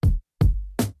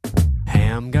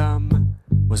Gum Gum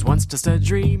was once just a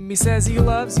dream. He says he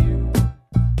loves you.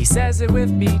 He says it with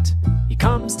meat. He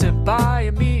comes to buy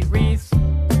a meat wreath,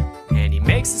 and he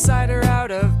makes a cider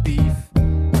out of beef.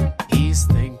 He's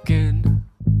thinking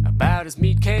about his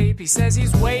meat cape. He says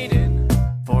he's waiting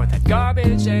for that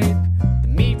garbage ape. The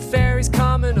meat fairy's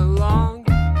coming along.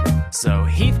 So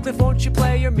Heathcliff, won't you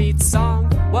play your meat song?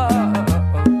 Whoa.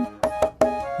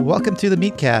 Welcome to the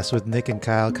Meatcast with Nick and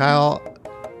Kyle. Kyle,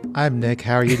 I'm Nick.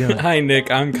 How are you doing? Hi,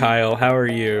 Nick. I'm Kyle. How are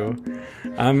you?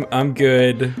 I'm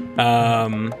good.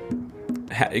 Coming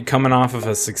off of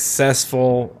a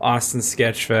successful Austin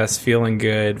Sketch Fest, feeling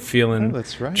good, feeling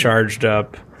that's right. charged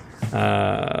up.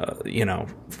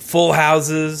 Full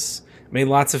houses. Made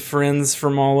lots of friends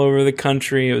from all over the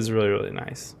country. It was really, really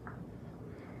nice.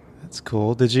 That's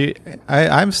cool. Did you?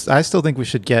 I still think we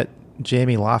should get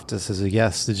Jamie Loftus as a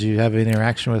guest. Did you have an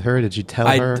interaction with her? Did you tell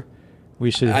her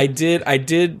we should? I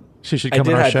did. She should come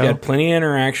on our show. I had plenty of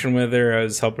interaction with her. I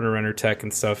was helping her run her tech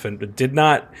and stuff, and did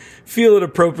not feel it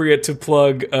appropriate to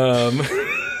plug our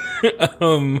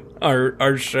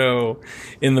show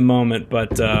in the moment.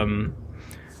 But we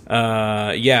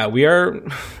are. I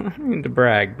don't mean to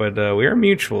brag, but we are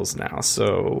mutuals now.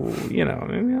 So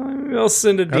maybe I'll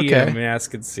send a DM and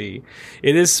ask and see.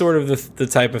 It is sort of the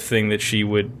type of thing that she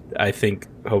would, I think,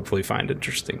 hopefully find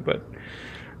interesting. But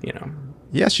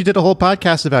Yeah, she did a whole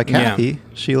podcast about Kathy.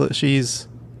 Yeah. She's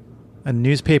a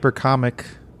newspaper comic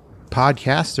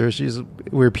podcaster.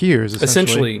 We're peers,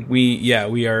 essentially.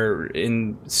 We are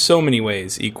in so many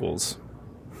ways equals.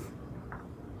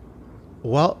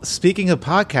 Well, speaking of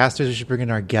podcasters, we should bring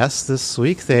in our guests this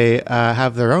week. They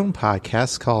have their own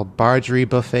podcast called Bargery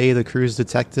Buffet, the Cruise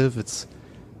Detective. It's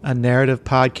a narrative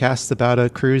podcast about a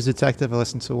cruise detective. I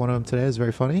listened to one of them today. It's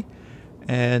very funny.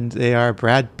 And they are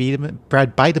Brad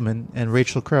Beideman and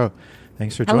Rachel Crowe.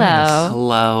 Thanks for joining us.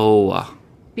 Hello.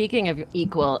 Speaking of your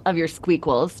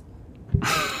squeakquels.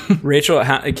 Rachel,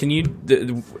 can you?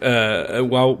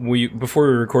 Before we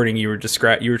were recording, you were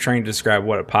trying to describe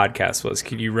what a podcast was.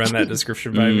 Could you run that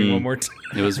description by me one more time?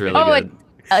 It was really good.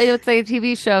 It's like a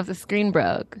TV show if the screen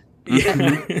broke.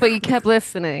 But you kept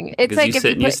listening. It's like you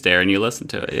sit and you stare and you listen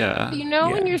to it. Yeah.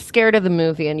 When you're scared of the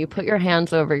movie and you put your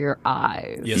hands over your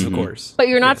eyes. Yes, of course. But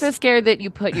you're not so scared that you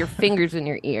put your fingers in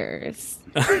your ears.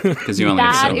 Because you only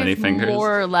have so many fingers. That is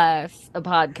more or less a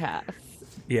podcast.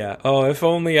 Yeah. Oh, if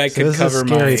only I could cover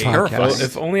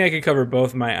if only I could cover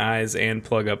both my eyes and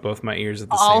plug up both my ears at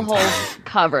the same time. All holes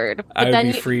covered. But I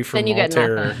would be free from all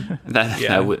terror.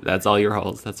 That's all your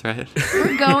holes. That's right.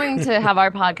 We're going to have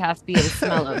our podcast be in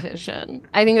smell-o-vision.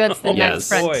 I think that's the next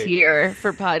frontier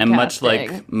for podcasting. And much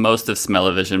like most of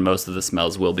smell-o-vision, most of the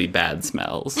smells will be bad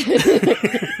smells.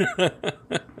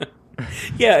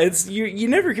 Yeah, it's you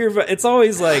never hear about. It's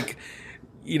always like,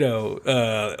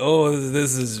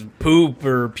 this is poop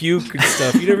or puke and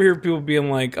stuff. You never hear people being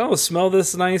like, oh, smell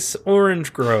this nice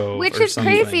orange grove. Which is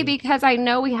something. Crazy because I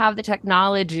know we have the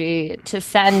technology to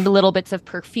send little bits of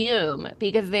perfume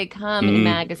because they come in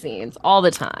magazines all the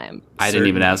time. I didn't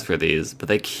even ask for these, but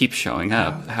they keep showing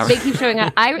up. They keep showing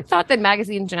up. I thought that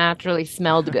magazines naturally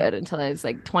smelled good until I was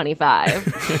like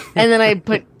 25. And then I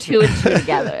put two and two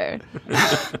together.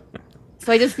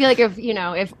 So I just feel like if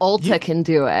Ulta can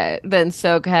do it, then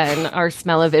so can our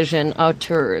smell-o-vision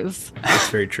auteurs. That's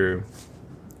very true.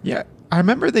 Yeah. I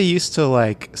remember they used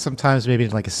to sometimes maybe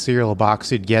in a cereal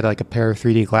box, you'd get a pair of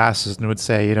 3D glasses and it would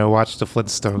say, watch the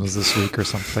Flintstones this week or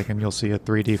something, and you'll see a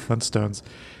 3D Flintstones.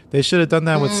 They should have done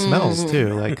that with smells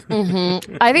too.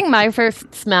 I think my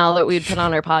first smell that we'd put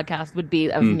on our podcast would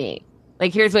be of me.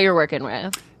 Here's what you're working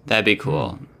with. That'd be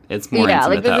cool. It's more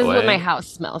intimate this that is way. what my house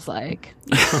smells like.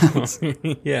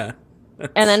 Yeah.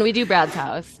 And then we do Brad's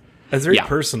house. That's very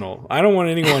personal. I don't want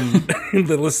anyone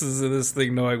that listens to this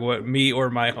thing knowing what me or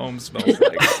my home smells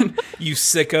like. You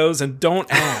sickos, and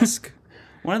don't ask.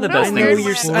 One of the best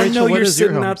things. I know you're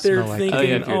sitting out there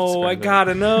thinking, I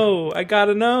gotta know.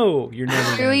 You're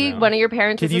never Clearly, one of your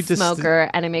parents is a smoker,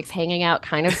 and it makes hanging out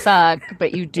kind of suck,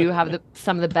 but you do have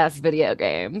some of the best video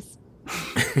games.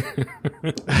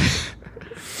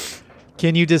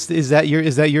 Can you is that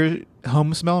your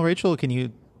home smell, Rachel? Can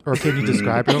you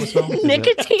describe your home smell?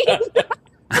 Nicotine.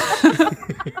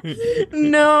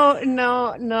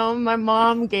 No. My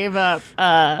mom gave up.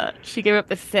 She gave up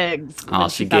the cigs. Oh,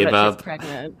 she gave up. She was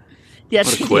pregnant. Yes,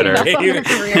 what a she quitter. gave up on her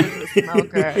career as a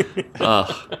smoker.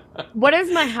 Ugh. What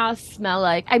does my house smell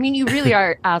like? I mean, you really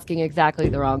are asking exactly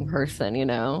the wrong person.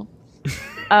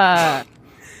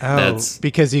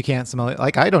 Because you can't smell it.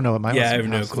 I don't know what my house I have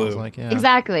no clue. Like. Yeah.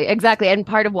 Exactly. And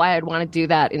part of why I'd want to do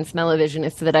that in smell-o-vision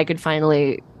is so that I could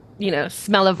finally,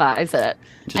 smellivize it.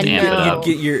 Just amp it up.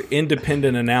 You'd get your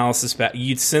independent analysis back.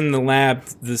 You'd send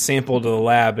the sample to the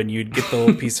lab, and you'd get the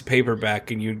little piece of paper back,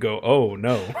 and you'd go, "Oh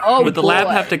no!" Oh, Would the lab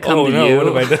have to come to no, you? what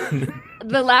have I done?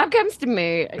 The lab comes to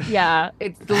me. Yeah,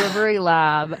 it's delivery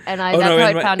lab, and that's no, how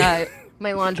in I found out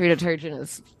my laundry detergent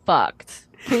is fucked.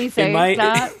 Can you say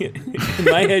that? In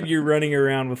my head, you're running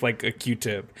around with like a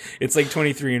Q-tip. It's like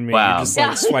 23andMe. Wow. You're just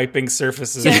like swiping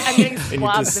surfaces, Yeah, I'm getting and you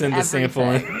swabs just send of the sample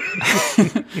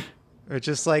everything. in. Or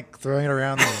just like throwing it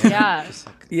around the room. Yeah. Just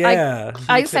like, Yeah,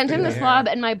 I sent him the Yeah. swab,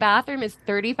 and my bathroom is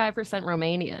 35%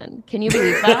 Romanian. Can you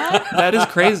believe that? That is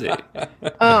crazy.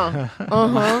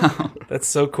 that's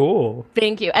so cool.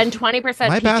 Thank you. And 20%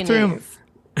 My bathroom- Pekingese.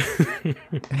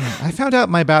 I found out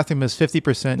my bathroom is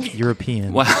 50%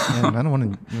 European. Wow. And I don't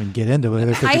want to even get into it.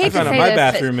 I hate I to found out say my this, but-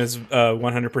 bathroom is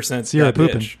 100% Zero that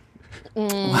pooping. bitch.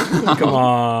 Come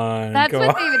on, That's come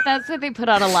what on. that's what they put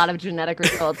on a lot of genetic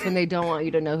results when they don't want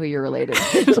you to know who you're related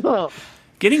to.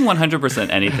 Getting 100%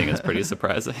 anything is pretty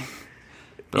surprising.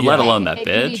 But let alone that It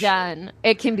can be bitch. done.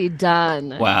 It can be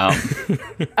done. Wow.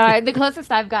 All right, the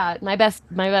closest I've got, my best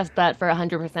bet for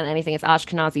 100% anything is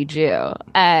Ashkenazi Jew,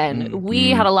 and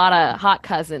we had a lot of hot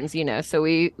cousins, so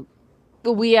we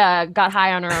got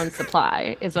high on our own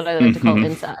supply, is what I like to call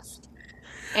incest.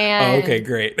 And Oh, okay,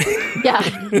 great. yeah,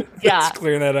 Let's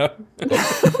clear that up.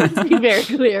 let's be very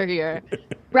clear here.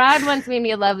 Brad once made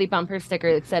me a lovely bumper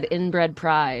sticker that said "Inbred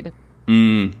Pride."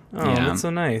 Oh, Yeah. that's so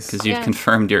nice. Because you've Yeah.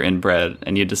 confirmed you're inbred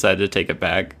and you decided to take it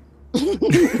back.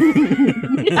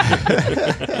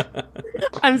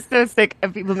 I'm so sick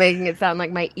of people making it sound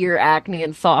like my ear acne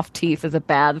and soft teeth is a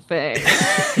bad thing.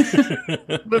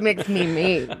 What makes me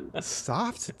mean?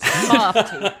 Soft.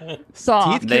 Soft teeth.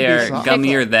 Soft. Teeth They can be are soft.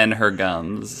 gummier than her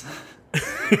gums.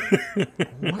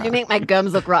 They make my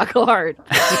gums look rock hard.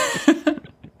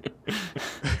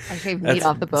 I shave meat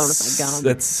off the bone with my gums.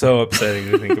 That's so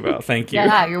upsetting to think about. Thank you.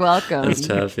 Yeah, you're welcome. That's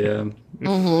tough, yeah.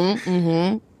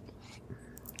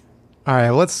 All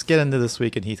right, well, let's get into this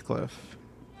week in Heathcliff.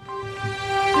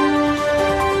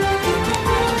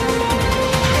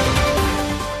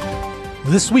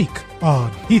 This week on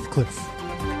Heathcliff.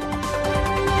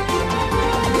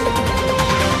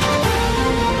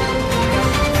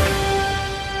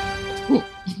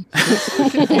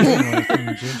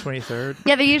 From June 23rd.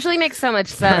 Yeah, they usually make so much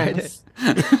sense.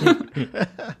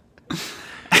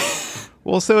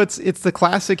 Well, so it's the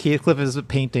classic Heathcliff is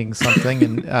painting something,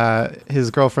 and his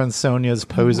girlfriend Sonia is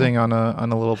posing on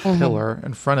a little pillar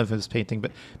in front of his painting.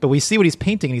 But we see what he's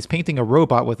painting, and he's painting a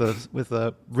robot with a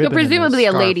ribbon. So presumably a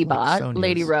scarf lady like bot, Sonia's.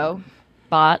 lady row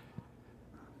bot.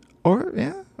 or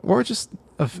just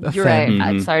a You're femme. right.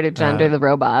 I'm sorry to gender the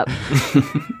robot.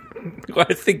 Well,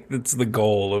 I think that's the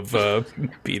goal of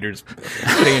Peter's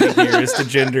painting here is to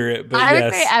gender it. But I would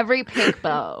yes, say every pink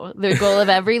bow, the goal of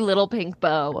every little pink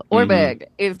bow or big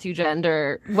is to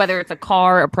gender, whether it's a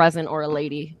car, a present, or a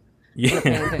lady. yeah.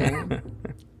 Painting.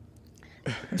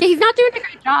 Yeah, he's not doing a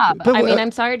great job. But I mean,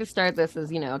 I'm sorry to start this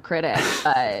as a critic,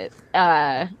 but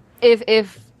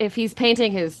if he's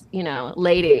painting his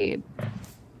lady,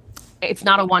 it's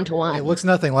not a 1-to-1. It looks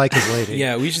nothing like his lady.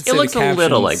 Yeah, we should say It looks the a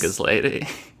little captions- like his lady.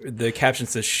 The caption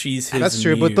says she's his That's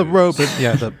true. But the muse. robe,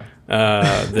 yeah, the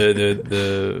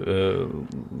The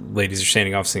ladies are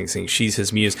standing off saying she's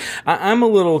his muse. I'm a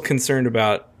little concerned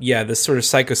about this sort of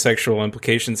psychosexual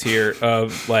implications here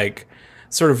of like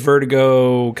sort of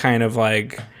Vertigo kind of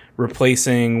like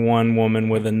replacing one woman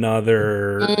with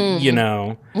another.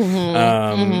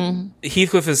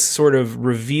 Heathcliff is sort of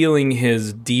revealing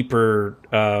his deeper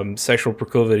sexual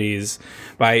proclivities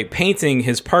by painting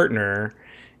his partner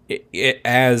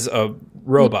as a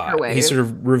robot. Microwave. He's sort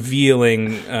of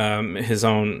revealing his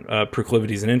own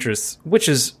proclivities and interests, which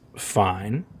is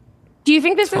fine. Do you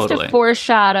think this is Totally. to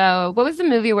foreshadow? What was the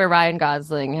movie where Ryan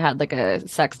Gosling had like a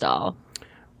sex doll?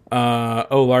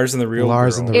 Lars and the Real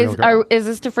Lars Girl. and the Real Girl. Is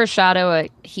this to foreshadow a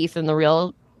Heath and the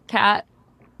Real Cat?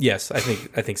 Yes, I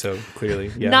think so.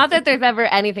 Clearly, yeah. Not that there's ever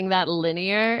anything that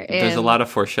linear. There's a lot of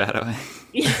foreshadowing.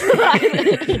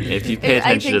 If you pay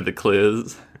attention to the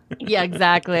clues. Yeah,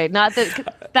 exactly. Not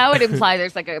that would imply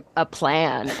there's like a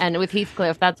plan. And with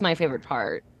Heathcliff, that's my favorite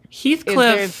part.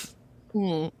 Heathcliff,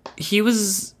 he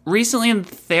was recently in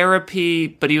therapy,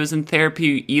 but he was in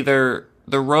therapy either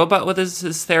the robot with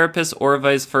his therapist or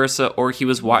vice versa, or he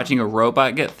was watching a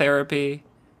robot get therapy.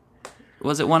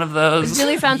 Was it one of It those?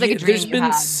 really sounds like a dream There's you been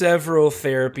had. several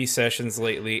therapy sessions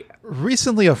lately.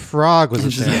 recently a frog was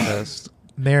a therapist.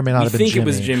 May or may not We have been think Jimmy. it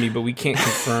was Jimmy, but we can't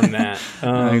confirm that.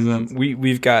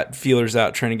 We've got feelers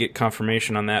out trying to get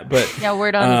confirmation on that. But Yeah,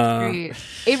 word on the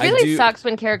street. It I really do- sucks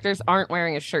when characters aren't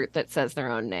wearing a shirt that says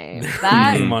their own name.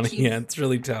 That money, yeah, it's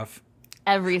really tough.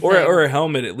 everything. Or a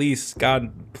helmet at least.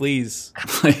 God, please.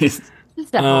 Please.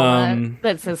 Just a helmet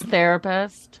that says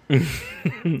therapist.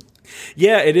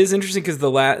 Yeah, it is interesting because the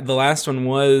last one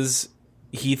was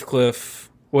Heathcliff.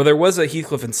 Well, there was a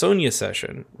Heathcliff and Sonia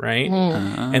session, right?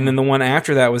 And then the one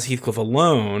after that was Heathcliff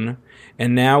alone.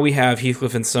 And now we have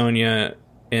Heathcliff and Sonia,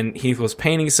 and Heathcliff's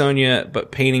painting Sonia,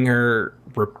 but painting her,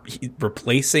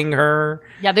 replacing her.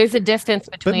 Yeah, there's a distance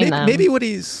between them. Maybe what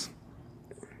he's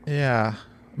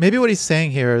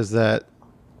saying here is that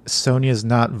Sonia's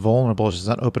not vulnerable. She's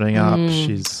not opening up.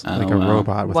 She's like a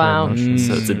robot with no emotions.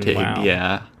 So it's a dig. Wow.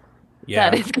 Yeah.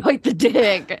 That is quite the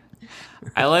dig.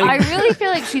 I really feel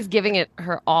like she's giving it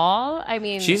her all. I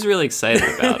mean, she's really excited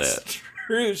about it.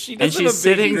 True. She does And have she's a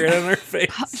big sitting- grin on her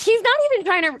face. she's not even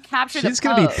trying to capture She's the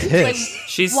gonna be pose. pissed.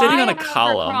 She's why sitting on a have her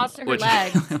column, cross her which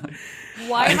legs?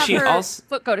 Why And have she her also-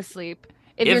 foot go to sleep?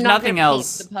 If you're not nothing gonna paint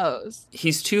else, the pose.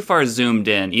 he's too far zoomed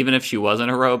in. Even if she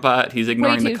wasn't a robot, he's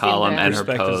ignoring the too column zoomed in. and her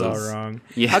Perspective's pose. all wrong.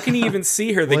 Yeah. How can you even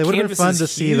see her? The Well, it would have been canvas fun is to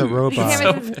see the huge. robot. The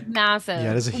canvas is massive,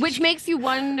 Yeah, it is- which makes you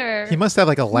wonder. He must have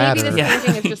like a ladder. Maybe this Yeah.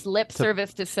 painting is just lip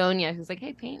service to Sonia, who's like,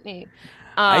 "Hey, paint me."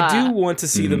 I do want to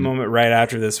see the moment right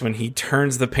after this when he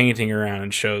turns the painting around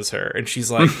and shows her, and she's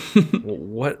like,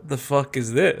 "What the fuck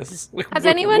is this?" Has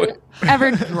anyone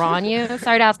ever drawn you?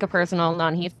 Sorry to ask a personal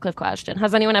non-Heathcliff question.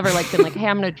 Has anyone ever been like, "Hey,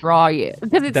 I'm going to draw you"?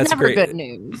 Because it's That's never great. good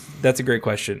news. That's a great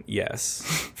question. Yes,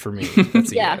 for me,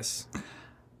 that's a Yeah. yes.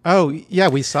 Oh yeah,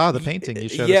 we saw the painting. You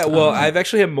showed Yeah, us. well, I've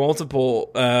actually had multiple.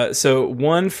 So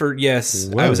one for yes,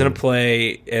 I was in a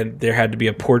play, and there had to be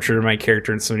a portrait of my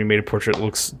character, and somebody made a portrait that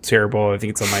looks terrible. I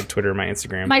think it's on my Twitter, my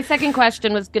Instagram. My second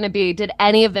question was going to be, did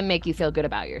any of them make you feel good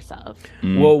about yourself?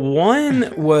 Well,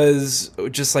 one was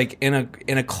just like in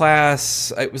a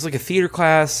class. It was like a theater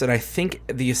class, and I think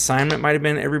the assignment might have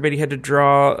been everybody had to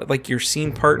draw like your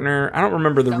scene partner. I don't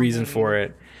remember the reason for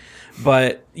it.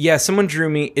 But yeah, someone drew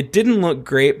me. It didn't look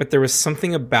great, but there was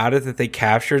something about it that they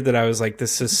captured that I was like,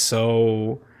 this is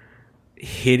so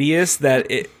hideous that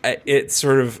it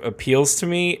sort of appeals to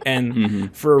me.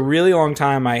 And for a really long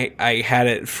time, I had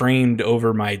it framed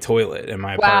over my toilet in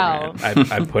my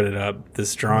apartment. I put it up,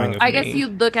 this drawing of I me. guess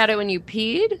you'd look at it when you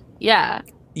peed? Yeah.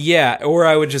 Yeah, or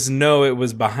I would just know it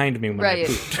was behind me when I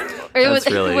pooped. It was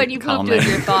That's really when you pooped, it was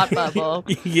your thought bubble.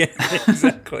 Yeah,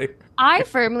 exactly. I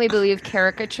firmly believe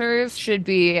caricatures should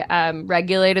be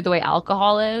regulated the way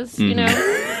alcohol is. You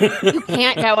know, you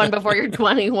can't get one before you're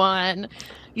 21.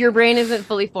 Your brain isn't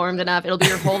fully formed enough. It'll be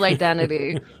your whole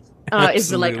identity.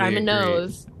 Is like, I'm a agree.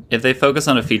 nose. If they focus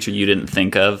on a feature you didn't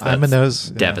think of, that's I'm a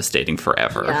nose. Yeah. devastating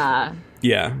forever. Yeah.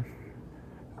 Yeah.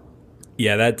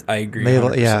 Yeah, that I agree.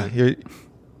 Yeah, 100%.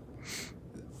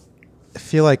 I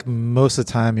feel like most of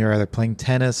the time you're either playing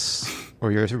tennis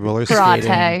or you're roller skating.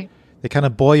 Karate. They kind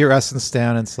of boil your essence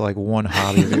down into like one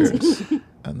hobby of yours,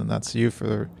 and then that's you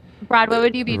for. Brad, what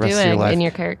would you be The rest of your doing life. in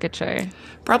your caricature?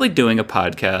 Probably doing a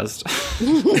podcast.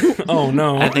 Oh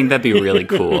no. I think that'd be really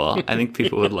cool. I think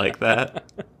people would like that.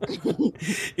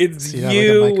 It's So you have,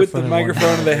 you like, a with the microphone in one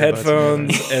microphone and the hand, but-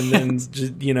 headphones, and then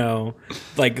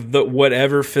just like the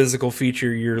whatever physical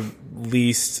feature you're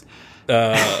least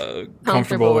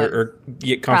comfortable with. or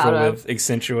get comfortable Proud of. with,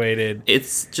 accentuated.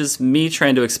 It's just me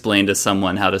trying to explain to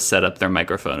someone how to set up their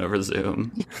microphone over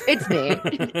Zoom. It's me.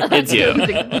 It's you.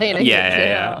 Explaining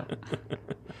Yeah. it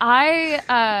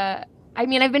to. I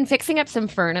mean, I've been fixing up some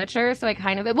furniture, so I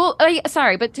kind of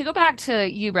sorry, but to go back to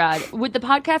you, Brad, would the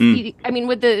podcast be? I mean,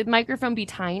 would the microphone be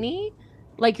tiny,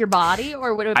 like your body,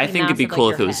 or would it? Be I think it'd be massive, cool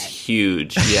like if your it was head?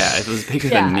 huge. Yeah, if it was bigger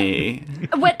Yeah. than me.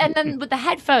 And then would the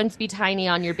headphones be tiny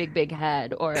on your big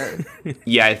head, or?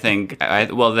 Yeah, I think.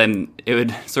 Well, then it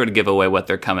would sort of give away what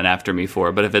they're coming after me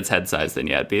for. But if it's head size, then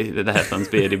yeah, the headphones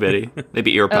be itty bitty. They'd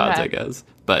be ear pods, Okay. I guess.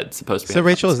 But it's supposed to be. So headphones.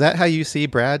 Rachel, is that how you see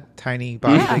Brad? Tiny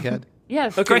body, Yeah. big head.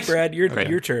 Yes. Okay, Great. Brad, your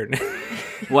Okay. turn.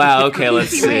 Wow. Okay, let's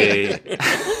see.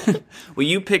 Wait. Will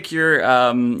you pick your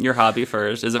hobby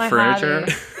first? Is it My furniture?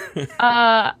 hobby.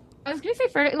 I was gonna say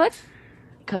furniture. Let's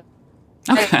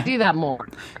Okay. do that more.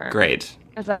 Great.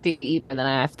 Because I have to eat, and then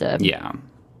I have to Yeah,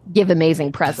 give amazing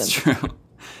that's presents. true.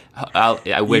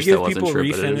 I wish you that give wasn't people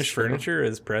true, but it is refinished true. furniture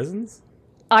as presents?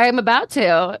 I am about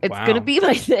to. It's Wow. going to be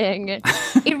my thing.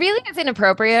 It really is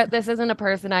inappropriate. This isn't a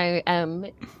person I am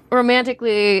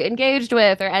romantically engaged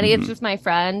with or any. It's just my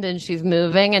friend, and she's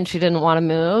moving, and she didn't want to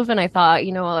move. And I thought,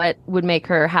 you know what would make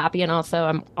her happy. And also,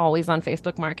 I'm always on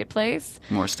Facebook Marketplace.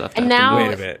 More stuff. And to have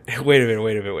to now- move. Wait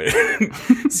a minute.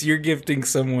 So you're gifting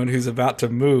someone who's about to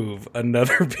move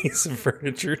another piece of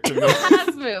furniture to move?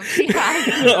 Has moved. He has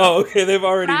moved. Oh, okay. They've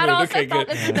already Brad moved. also Okay, thought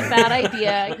good. this was a bad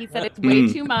idea. He said it's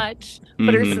way too much,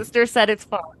 but her sister said it's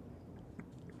fun.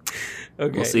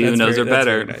 Okay, We'll see who that's knows very- her that's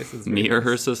better, very nice. That's me very or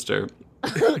her nice. sister.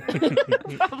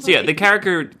 So yeah, the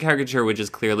caricature would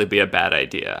just clearly be a bad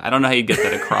idea. I don't know how you'd get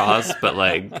that across, but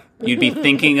like you'd be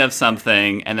thinking of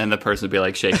something, and then the person would be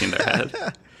like shaking their head.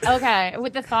 Okay,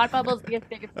 with the thought bubbles, be as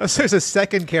big as. Oh, so there's a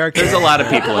second character. There's a lot of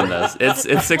people in this.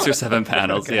 It's 6 or 7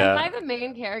 panels. Am Yeah, I the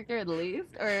main character at least,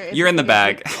 or is you're in the it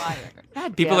bag.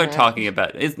 God People damn are it. talking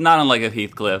about. It's not unlike a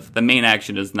Heathcliff. The main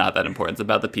action is not that important. It's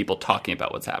about the people talking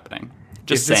about what's happening.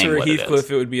 Just If this saying were a what it Heathcliff,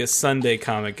 is. it would be a Sunday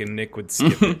comic, and Nick would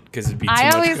skip it because it'd be too I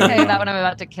much always going say on. that when I'm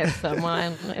about to kiss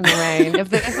someone in the rain.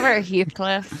 If this were a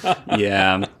Heathcliff,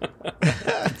 Yeah,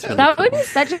 It's really that cool. would be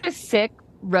such a sick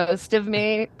roast of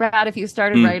me, Brad. If you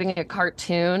started writing a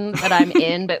cartoon that I'm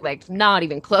in, but like not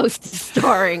even close to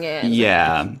starring in.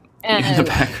 Yeah, in the And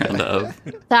background of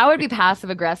that would be passive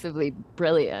aggressively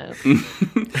brilliant.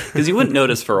 because you wouldn't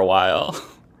notice for a while.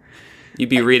 You'd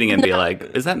be reading and be like,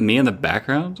 "Is that me in the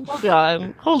background?"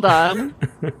 Hold on.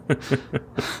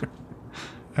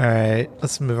 All right,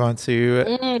 let's move on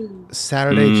to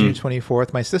Saturday, June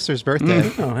 24th, my sister's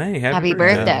birthday. Oh, hey, Happy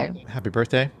birthday, Happy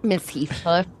birthday. Miss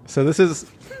Heathcliff. So this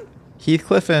is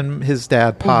Heathcliff and his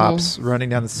dad, Pops, running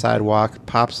down the sidewalk.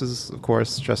 Pops is, of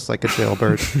course, dressed like a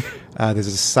jailbird. There's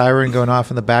a siren going off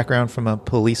in the background from a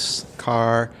police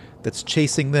car that's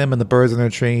chasing them, and the birds in their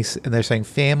trees, and they're saying,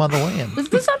 "Fam on the land." Was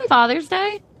this on Father's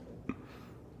Day?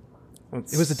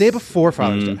 It was the day before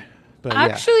Father's Day. But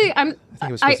Actually, yeah, I think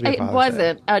it was supposed to be it Father's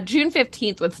Day. wasn't. June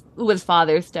 15th was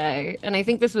Father's Day, and I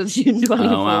think this was June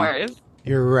 24th. wow.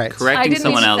 You're right. I Correcting didn't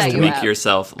someone mean to else set to you make up.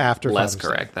 yourself After less Father's Day.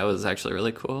 correct. That was actually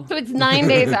really cool. So it's 9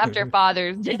 days after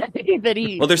Father's Day that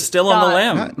he. Well, they're still on the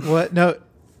died. lamb. What? No, I think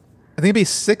it'd be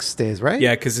 6 days, right?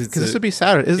 Yeah, because this would be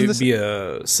Saturday. Isn't It'd this?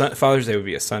 be Father's Day would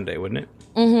be a Sunday, wouldn't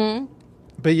it?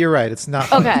 But you're right. It's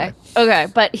not. Okay,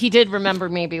 but he did remember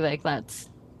maybe like let's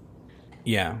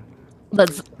Yeah.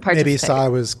 participate. Maybe Sai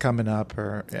was coming up,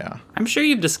 or yeah. I'm sure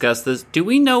you've discussed this. Do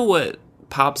we know what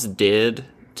Pops did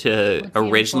to What's he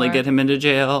in originally for? get him into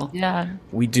jail? Yeah.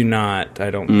 We do not,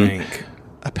 I don't think.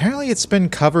 Apparently, it's been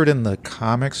covered in the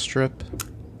comic strip,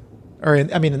 or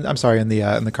I'm sorry, in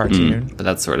the cartoon. But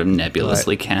that's sort of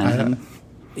nebulously But canon.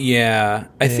 Yeah,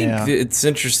 I think Yeah. it's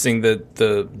interesting that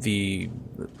the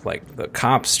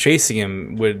cops chasing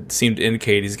him would seem to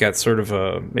indicate he's got sort of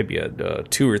maybe a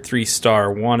 2 or 3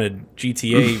 star wanted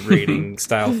GTA rating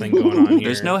style thing going on here.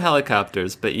 There's no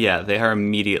helicopters, but yeah, they are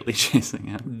immediately chasing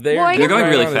him. They're, Well, They're going right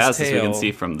really on his fast, as we can tail.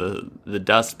 see from the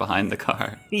dust behind the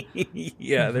car.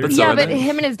 Yeah, they're But so Yeah, are but they.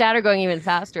 him and his dad are going even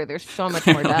faster. There's so much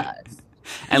more dust.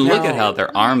 And look at No. how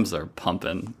their arms are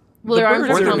pumping. Well, their arms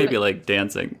birds are Or they're pumping. maybe like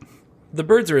dancing. the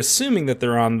birds are assuming that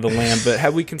they're on the land, but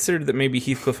have we considered that maybe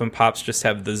Heathcliff and Pops just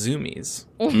have the zoomies?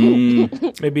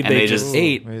 Maybe And they they just just-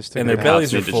 ate They just took and their it out.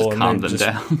 bellies They are just full and calm they're them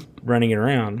just down. running it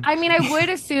around. I mean, I would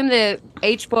assume that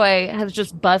H-Boy has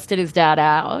just busted his dad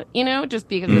out, just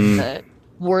because of the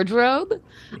wardrobe.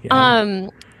 Yeah.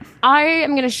 I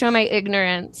am going to show my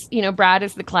ignorance. Brad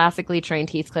is the classically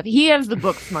trained Heathcliff. He has the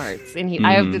book smarts, and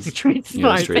I have the street You know,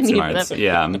 smarts. street and he's smarts. the-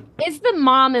 Yeah. Is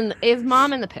mom in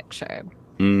the picture?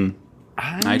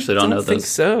 I actually don't know think those.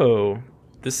 so.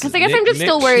 Because I guess I'm just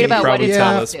still worried about what his his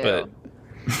Yeah. dogs do.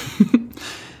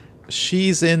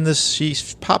 She's in this. She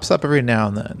pops up every now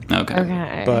and then, Okay.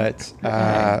 Okay. but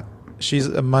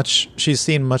she's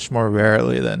seen much more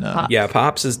rarely than. Yeah,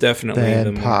 Pops is definitely Then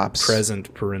the more Pops.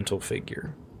 present parental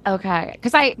figure. Okay.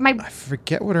 Because I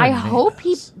forget what her. I name hope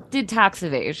he is. did tax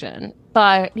evasion,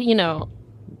 but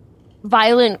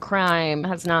violent crime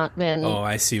has not been. Oh,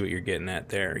 I see what you're getting at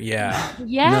there. Yeah.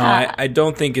 Yeah. No, I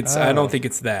don't think it's. I Oh. don't think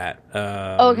it's that.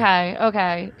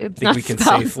 Okay. It's think not we can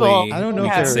spousal. safely- I don't know we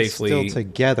if can they're safely- still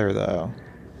together though.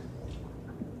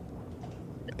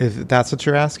 If that's what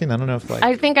you're asking, I don't know if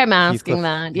I think I'm asking Heathcliff-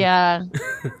 that. Yeah.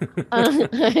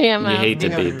 I am. You hate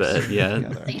to asking be, that. but yeah,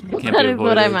 together. can't That be is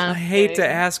what avoided. I'm I asking. hate to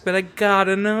ask, but I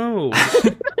gotta know.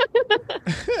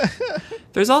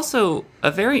 There's also a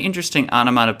very interesting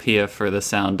onomatopoeia for the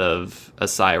sound of a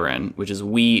siren, which is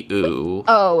wee oo.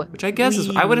 Oh, Which I guess is,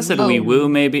 I would have said wee woo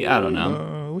maybe. I don't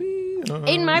know.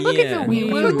 in my book, it's yeah. a wee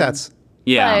But woo. that's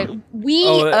Yeah. But we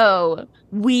Oh,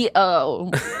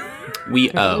 owe.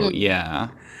 Wee oh, yeah.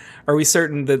 Are we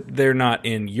certain that they're not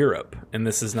in Europe and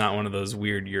this is not one of those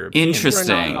weird European?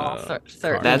 Interesting. We're not all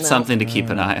certain. That's no. something to keep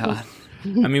an eye on. I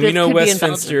mean, we This know could be in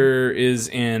Westminster is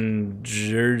in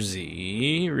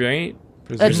Jersey, right?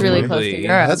 That's really close to Presumably.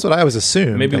 Europe. that's what I was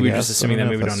assuming. Maybe I we're guess. just assuming I that.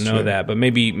 Maybe we if don't that's know true. that. But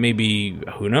maybe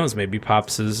who knows? Maybe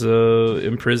Pops is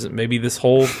in prison. Maybe this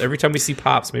whole every time we see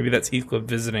Pops, maybe that's Heathcliff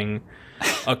visiting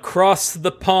across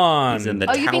the pond. He's in the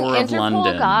Oh, you think Tower of Interpol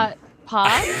London. got Pop?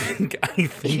 I think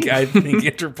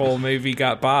Interpol maybe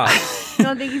got Pops. You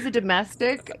don't think he's a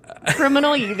domestic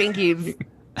criminal? You think he's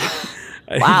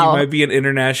Wow. He might be an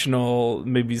international,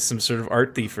 maybe some sort of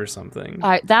art thief or something.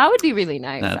 That would be really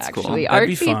nice, That's cool. actually. That'd Art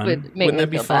be thief fun. would make Wouldn't me that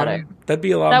be feel fun? better. That'd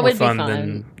be a lot That more would be fun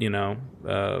fun.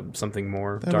 than, something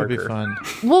more That darker. would be fun.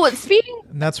 Well, speaking...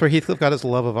 And that's where Heathcliff got his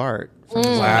love of art. From his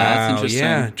Wow, That's interesting.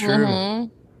 yeah, true.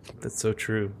 Mhm. That's so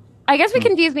true. I guess what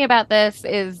confused me about this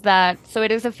is that, so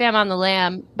it is a fam on the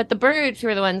lamb, but the birds, who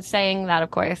are the ones saying that,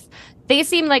 of course, they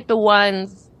seem like the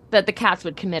ones that the cats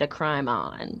would commit a crime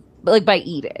on, like by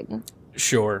eating.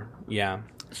 Sure, yeah.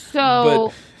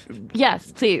 So,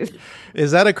 yes, please.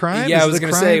 Is that a crime? Yeah, Is I it was a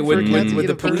going to crime say, for would cats to the eat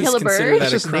a bird? police Kill a consider bird?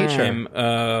 that It's a just nature. crime?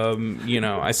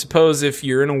 I suppose if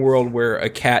you're in a world where a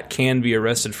cat can be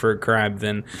arrested for a crime,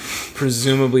 then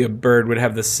presumably a bird would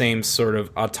have the same sort of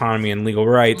autonomy and legal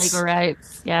rights Legal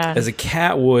rights, yeah. as a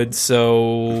cat would.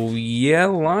 So, yeah,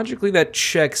 logically that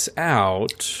checks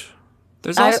out.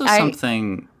 There's also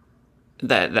something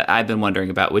that I've been wondering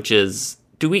about, which is,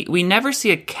 we never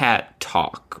see a cat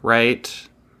talk, right?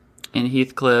 In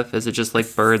Heathcliff, is it just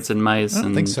like birds and mice? I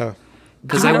don't think so.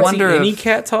 Because I I don't wonder see any if,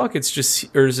 cat talk. It's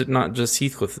just, or is it not just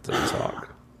Heathcliff that doesn't talk?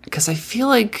 because I feel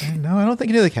like No, I don't think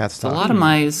any of the cats a talk. lot of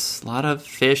mice, a lot of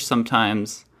fish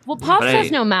sometimes. Well, Pops But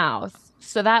has no mouth,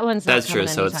 so that one's not That's true, coming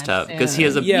so it's anytime tough. Because he soon.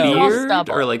 has a Yeah. beard,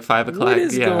 Stubble. or like 5 o'clock. What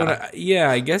is yeah. going on? Yeah,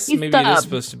 I guess He's maybe it is Stub.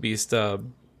 supposed to be Stub.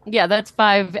 Yeah, that's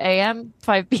 5 a.m.,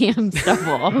 5 p.m.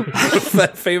 stubble.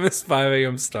 That famous 5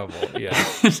 a.m. stubble, yeah.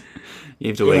 You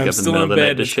have to When wake I'm up in the still middle in of the night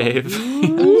bed, to it's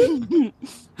shave.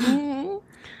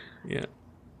 Yeah.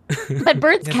 But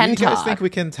birds Yeah, can do you guys talk. think we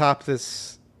can top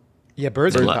this? Yeah,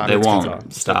 birds can talk. They Birds can talk.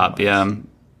 won't stop, yeah.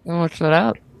 What's that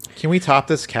up? Can we top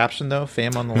this caption though?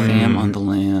 Fam on the lamb. Lamb on the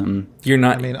lamb. You're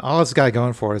not. I mean, all it's got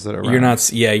going for it is that it you're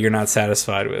rhymes. not. Yeah, you're not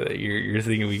satisfied with it. You're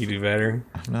thinking we could do better.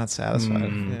 I'm not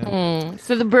satisfied. Yeah.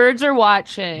 So the birds are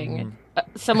watching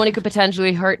someone who could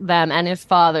potentially hurt them and his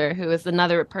father, who is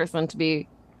another person to be,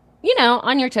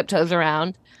 on your tiptoes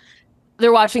around.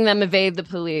 They're watching them evade the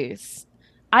police.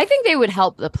 I think they would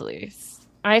help the police.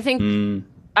 I think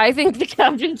the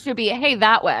caption should be, "Hey,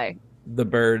 that way." The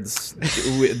birds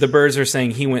are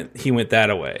saying he went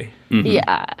that way.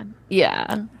 Mm-hmm.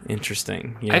 Yeah.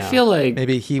 Interesting. Yeah. I feel like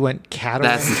Maybe he went cat away.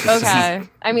 that's interesting. Okay.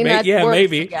 I mean, that yeah, works,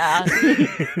 maybe. Yeah.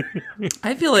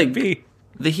 I feel like Maybe.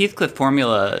 the Heathcliff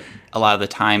formula a lot of the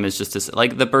time is just to,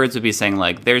 like, the birds would be saying,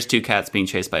 like, there's 2 cats being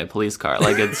chased by a police car.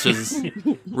 Like, it's just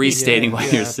restating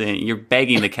what you're saying. You're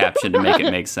begging the caption to make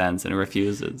it make sense, and it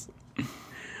refuses.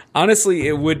 Honestly,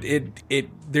 it would.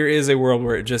 There is a world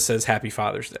where it just says Happy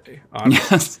Father's Day.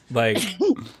 Yes. Like,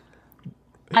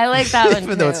 I like that one Even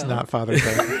too. though it's not Father's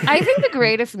Day. I think the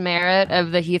greatest merit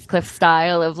of the Heathcliff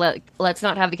style of let's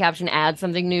not have the caption add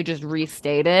something new, just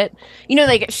restate it.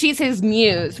 Like she's his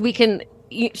muse.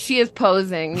 She is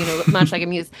posing, much like a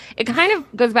muse. It kind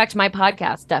of goes back to my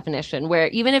podcast definition, where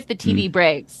even if the TV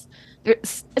breaks,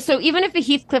 so even if the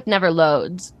Heathcliff never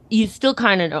loads, you still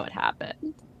kind of know what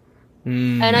happened.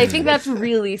 And I think that's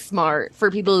really smart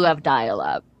for people who have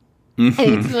dial-up. I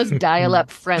think it's the most dial-up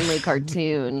friendly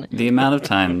cartoon. The amount of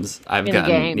times I've In a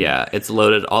gotten, game. it's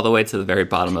loaded all the way to the very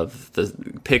bottom of the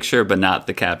picture, but not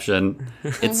the caption.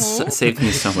 It's saved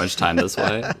me so much time this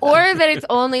way. Or that it's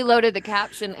only loaded the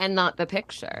caption and not the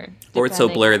picture. Or it's so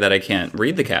depending. blurry that I can't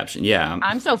read the caption. Yeah.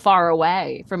 I'm so far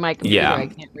away from my computer, Yeah. I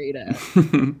can't read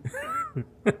it.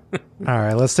 All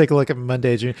right, let's take a look at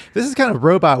Monday, June. This is kind of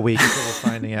robot week. Is what we're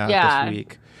finding out Yeah. this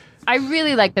week. I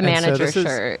really like the And so manager this is-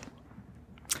 shirt.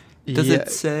 Does it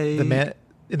say- the man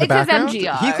in the It says background?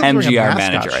 MGR. Heathcliff's wearing a MGR mascot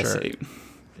manager, I shirt. see.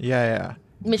 Yeah.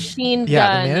 Machine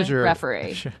Yeah, gun the manager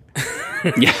referee.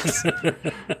 Yes.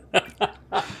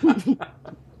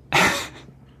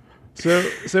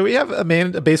 So we have a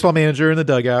baseball manager in the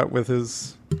dugout with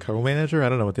his co-manager. I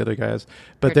don't know what the other guy is,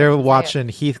 but they're doesn't say watching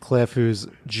Heathcliff, who's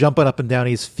jumping up and down.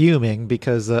 He's fuming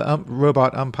because the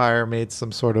robot umpire made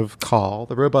some sort of call.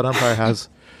 The robot umpire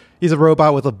he's a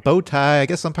robot with a bow tie. I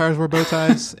guess umpires wear bow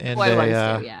ties and White ones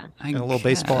a do, yeah. and a little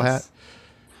baseball hat.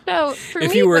 So for if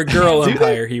me, he were a girl Do they?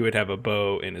 umpire, he would have a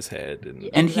bow in his head. And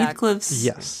And Exactly. Heathcliff's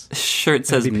Yes. shirt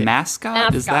says It'd be pink.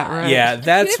 mascot. Is that Mascot. right? yeah,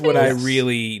 that's what I Yes.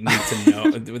 really need to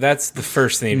know. That's the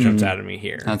first thing that jumps out at me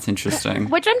here. That's interesting.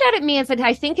 what jumped out at me is that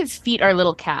I think his feet are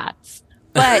little cats.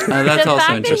 But That's the also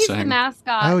fact that he's the interesting.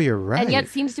 mascot Oh, you're right. and yet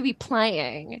seems to be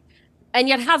playing and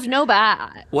yet has no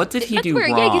bat. What did he That's do where-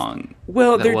 yeah, he's- wrong?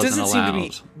 Well, that there wasn't doesn't seem to be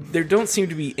allowed? there don't seem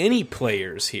to be any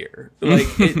players here. Like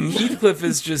Heathcliff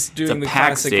is just It's doing a the packed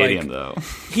classic stadium, like though.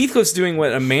 Heathcliff's doing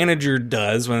what a manager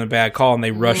does when a bad call and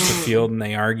they rush the field and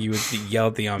they argue with yell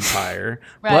at the umpire.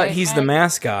 But Right, he's the right.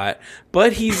 mascot.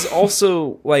 But he's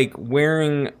also like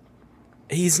wearing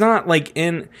he's not like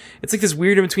in. It's like this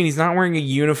weird in between. He's not wearing a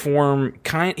uniform.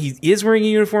 He is wearing a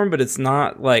uniform, but it's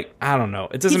not like I don't know.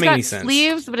 It doesn't make any sense.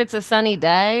 Sleeves, but it's a sunny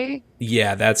day.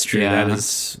 Yeah, that's true. Yeah. That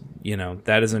is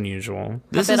that is unusual.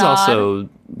 This is also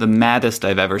the maddest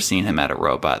I've ever seen him at a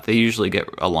robot. They usually get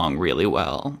along really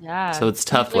well. Yeah. So it's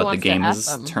tough what the game has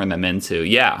him. turned them into.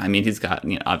 Yeah, I mean he's got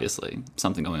obviously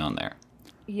something going on there.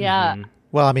 Yeah. Mm-hmm.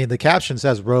 Well, I mean, the caption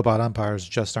says robot umpires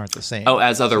just aren't the same. Oh,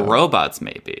 as other robots,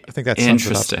 maybe. I think that's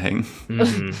interesting.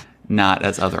 Not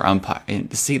as other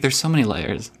umpires. See, there's so many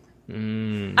layers. I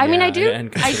mean, I do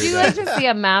like to see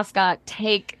a mascot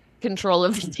take control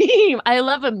of the team. I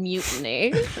love a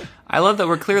mutiny. I love that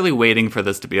we're clearly waiting for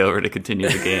this to be over to continue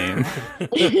the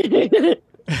game.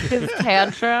 His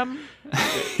tantrum.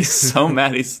 He's so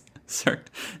mad. His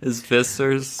fists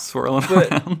are swirling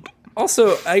around.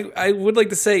 Also, I would like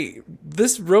to say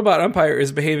this robot umpire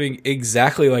is behaving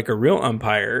exactly like a real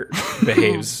umpire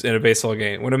behaves in a baseball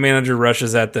game. When a manager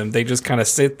rushes at them, they just kind of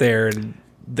sit there and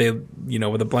they,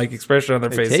 with a blank expression on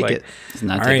their face, take like, it. He's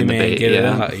not all taking right, the man, bait, get yeah.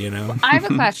 it out, I have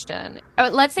a question.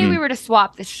 Let's say we were to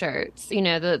swap the shirts,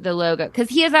 the logo, because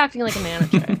he is acting like a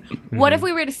manager. What if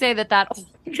we were to say that old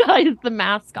guy is the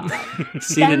mascot?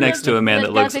 Seated next to a man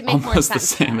that looks does it make more almost the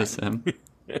sense same then? as him.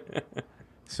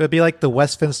 So it'd be like the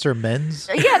Westminster Men's.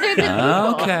 Yeah, they're the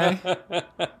people. Okay.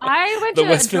 I went The to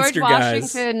Westminster George guys.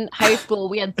 Washington High School.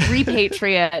 We had 3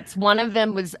 patriots. One of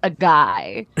them was a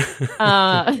guy.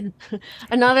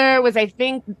 Another was, I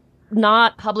think,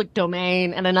 not public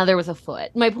domain, and another was a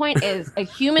foot. My point is, a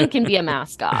human can be a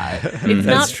mascot. It's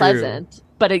not true. pleasant,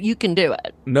 but you can do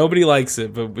it. Nobody likes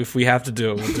it, but if we have to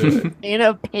do it, we'll do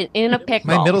it. In a pickle.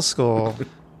 My middle school.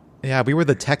 Yeah, we were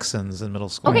the Texans in middle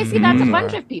school. Okay, see, that's a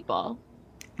bunch of people.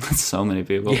 That's so many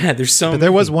people. Yeah, there's so But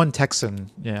there was one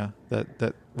Texan, that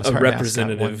was A our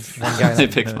representative. mascot. One guy They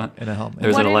in picked a- one. in a helmet. There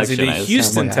was an What is- election. the I assume.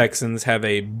 Houston Yeah. Texans have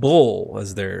a bull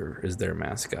as their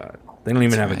mascot. They don't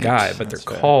even have a right. guy, but they're That's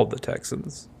right. called the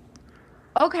Texans.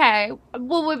 Okay.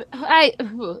 Well,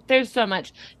 there's so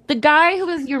much. The guy who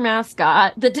was your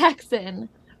mascot, the Texan,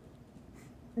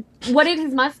 what did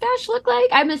his mustache look like?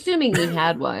 I'm assuming he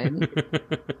had one.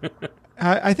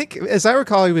 I think, as I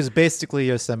recall, he was basically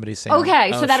Yosemite Sam.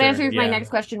 Okay, Oh, so that sure, answers my yeah. next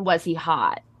question. Was he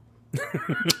hot?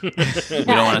 We don't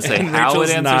want to say And how Rachel's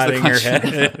it answers the nodding her question.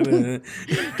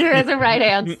 head. There is a right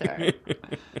answer.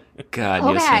 God,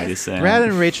 Okay. Yosemite Sam. Brad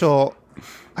and Rachel,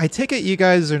 I take it you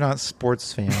guys are not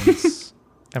sports fans.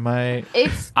 Am I?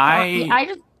 It's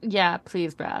I just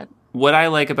please, Brad. What I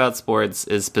like about sports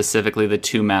is specifically the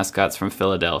 2 mascots from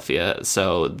Philadelphia.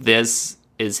 So this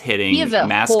is hitting He is a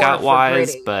mascot whore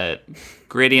wise, for Gritty. but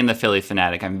Gritty and the Philly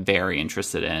Fanatic I'm very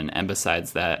interested in. And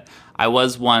besides that, I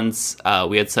was once,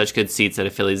 we had such good seats at a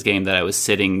Phillies game that I was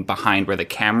sitting behind where the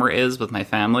camera is with my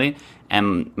family.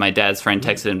 And my dad's friend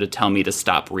texted him to tell me to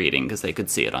stop reading because they could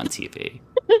see it on TV.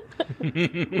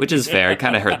 Which is fair. It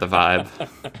kind of hurt the vibe.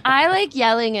 I like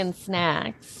yelling and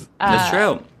snacks. That's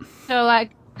true. So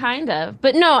kind of,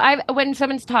 but no. When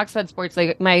someone talks about sports,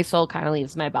 like my soul kind of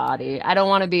leaves my body. I don't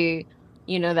want to be,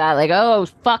 that like, oh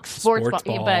fuck sports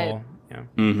ball. ball. Yeah.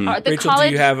 Mhm. The Rachel, college.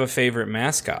 do you have a favorite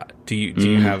mascot? Do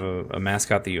you have a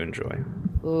mascot that you enjoy?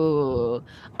 Ooh.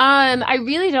 I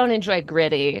really don't enjoy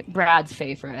Gritty, Brad's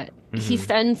favorite. He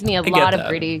sends me a get lot of that.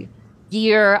 Gritty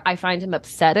gear. I find him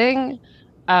upsetting.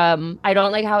 I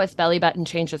don't like how his belly button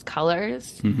changes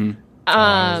colors. Mm-hmm.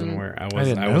 I wasn't aware I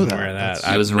didn't know wasn't that. aware of that.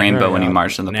 That's- It was I'm rainbow when he yeah.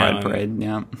 marched in the Now Pride I'm- Parade.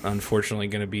 Yeah. unfortunately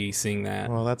going to be seeing that.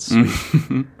 Well, that's sweet.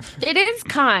 It is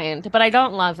kind, but I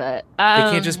don't love it. They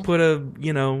can't just put a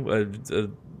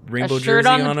rainbow shirt jersey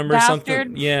on on the him or bastard?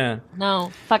 something. Yeah.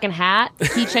 No, fucking hat,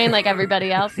 keychain like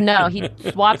everybody else. No, he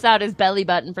swaps out his belly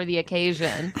button for the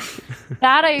occasion.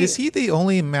 Is he the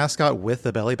only mascot with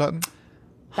a belly button?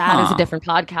 That is a different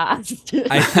podcast.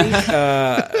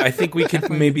 I think we could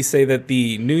maybe say that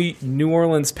the New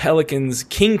Orleans Pelicans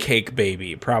King Cake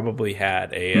baby probably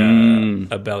had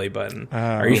a belly button.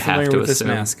 Are you We have familiar to with this assume.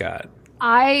 mascot?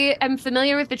 I am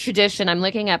familiar with the tradition. I'm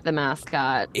looking at the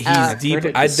mascot. He's heard deep.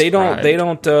 it They don't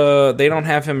described. they don't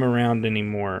have him around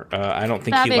anymore. I don't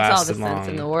think That he makes all lasted the long. sense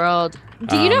in the world.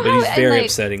 Do you know but how he's very in,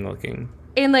 upsetting looking.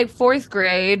 in 4th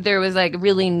grade there was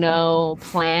really no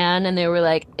plan, and they were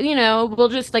like, we'll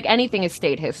just anything is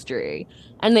state history,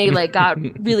 and they got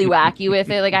really wacky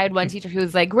with it. I had one teacher who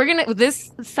was like,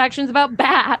 this section's about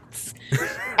bats,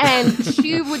 and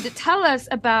she would tell us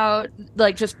about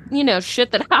just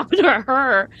shit that happened to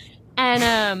her,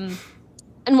 and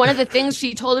one of the things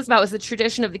she told us about was the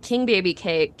tradition of the king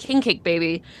cake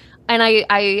baby. And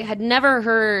I had never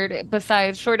heard,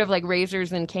 besides short of like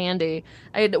razors and candy,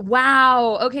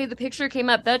 wow, okay, the picture came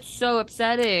up. That's so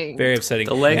upsetting. Very upsetting.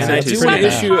 The legs and are I too do want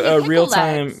to small. issue a Pickle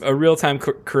real time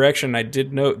correction. I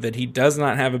did note that he does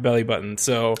not have a belly button,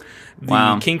 so the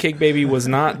Wow. king cake baby was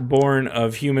not born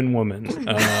of human woman.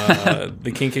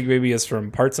 The king cake baby is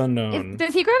from parts unknown.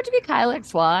 Does he grow up to be Kyle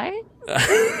XY? I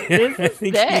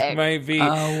think sick. he might be. Oh,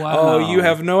 wow. Oh, you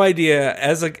have no idea.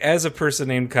 As a person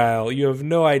named Kyle, you have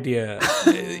no idea.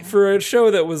 For a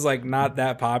show that was like not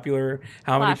that popular,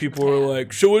 how many Flash people were tan.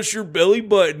 like, "Show us your belly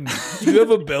button. Do you have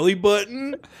a belly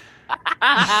button?"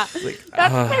 That's when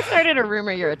I started a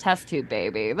rumor you're a test tube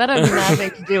baby. That has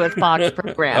nothing to do with Fox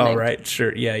programming. Oh, right,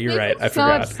 sure, yeah, you're right. I So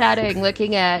forgot. upsetting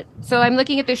looking at. So I'm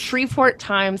looking at the Shreveport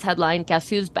Times headline. Guess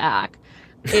who's back?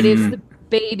 It is the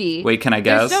baby. Wait, can I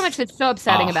There's guess? so much that's so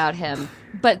upsetting Oh. about him.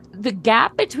 But the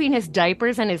gap between his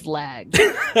diapers and his legs,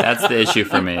 That's the issue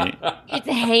for me. it's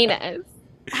heinous.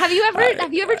 Have you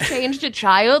ever changed a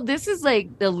child? This is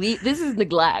like this is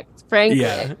neglect, frankly.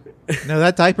 Yeah, No,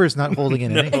 that diaper's not holding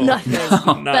in anything. Nothing.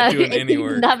 not But doing it's any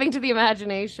work. Nothing to the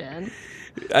imagination.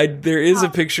 There is a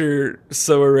picture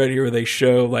somewhere around here where they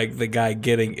show like the guy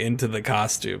getting into the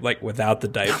costume, like without the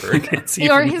diaper. It's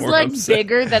Or even his more legs upsetting.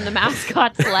 bigger than the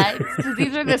mascot's legs. 'Cause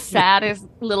these are the saddest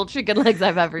little chicken legs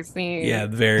I've ever seen. Yeah,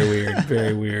 very weird,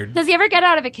 very weird. Does he ever get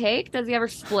out of a cake? Does he ever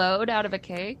explode out of a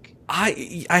cake?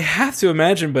 I have to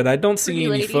imagine, but I don't see Pretty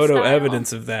any lady photo style.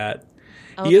 evidence of that.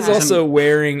 He is Okay. also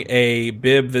wearing a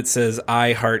bib that says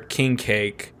 "I heart king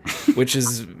cake," which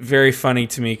is very funny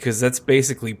to me because that's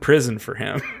basically prison for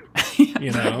him.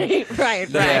 You know, right.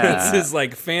 That's his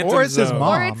like phantom Or it's his zone.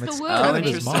 mom. Or it's the It's womb. kind of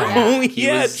his Interesting. mom. Oh He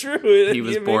yeah, was- true. He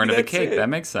was Yeah, born of maybe a cake. that's it. That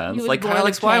makes sense. was Like born Kyle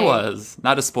of XY cake. was.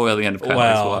 Not to spoil the end of Kyle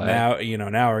Well,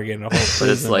 XY. now we're getting a whole But it's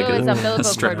prison. like So his a umbilical cord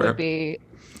stripper. would be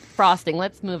frosting.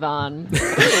 Let's move on.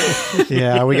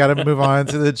 Yeah, we got to move on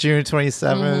to the June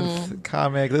 27th Mm-hmm.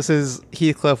 comic. This is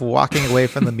Heathcliff walking away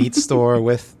from the meat store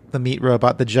with the meat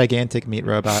robot, the gigantic meat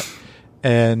robot.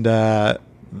 And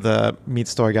the meat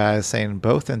store guy is saying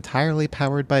both entirely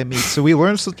powered by meat. So we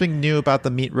learned something new about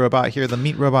the meat robot here. The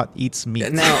meat robot eats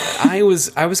meat. Now, I was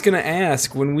going to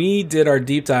ask, when we did our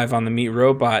deep dive on the meat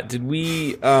robot, did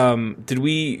we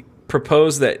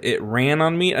propose that it ran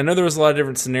on meat? I know there was a lot of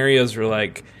different scenarios where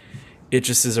like it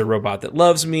just is a robot that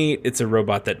loves meat, it's a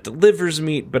robot that delivers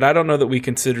meat, but I don't know that we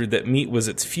considered that meat was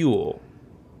its fuel.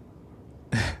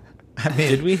 I mean,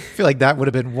 Did we? I feel like that would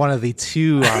have been one of the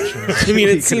two options. I mean,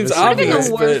 it We could seems have It would have obvious.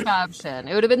 been the worst but- option.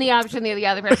 It would have been the option the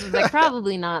other person was like,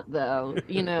 probably not, though.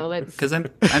 You know, that's Because I'm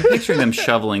picturing them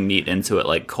shoveling meat into it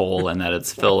like coal, and that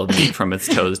it's full of meat from its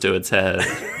toes to its head.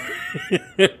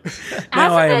 Now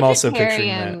As a I am also picturing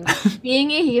vegetarian, that.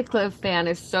 Being a Heathcliff fan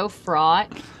is so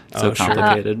fraught. So Oh, sure.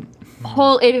 complicated.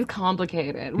 It is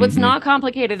complicated. What's not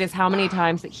complicated is how many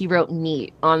times that he wrote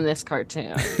meat on this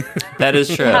cartoon. That is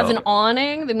true. It has an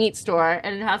awning, the meat store,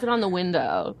 and it has it on the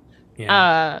window,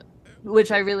 Yeah.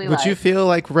 which I really Would like. you feel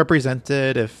like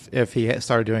represented if he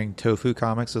started doing tofu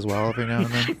comics as well every now and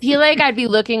then? I feel like I'd be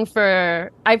looking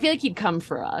for. I feel like he'd come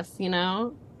for us, you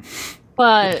know.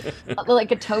 But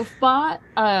like a tofu bot.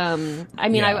 I mean,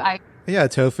 Yeah. I Yeah,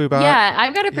 tofu bot. yeah,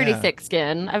 I've got a pretty yeah. thick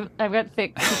skin. I've got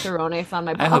thick chicharrones on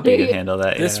my body. I hope you can handle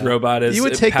that. This yeah. robot is You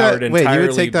would take powered that. Wait, you entirely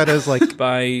would take that as like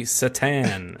by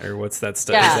Satan, or what's that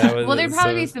stuff? Is Yeah. that what Well, it there'd is?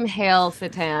 probably be So- some hail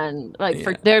satan. Like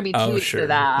for Yeah. there'd be 2 Oh, weeks sure. of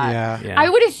that. yeah. Yeah. I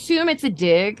would assume it's a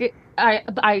dig.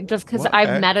 I just because What?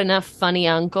 I've met enough funny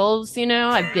uncles, you know.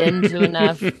 I've been to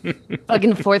enough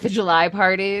fucking 4th of July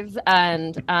parties,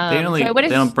 and They so I would they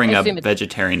don't bring up assume it's-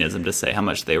 vegetarianism to say how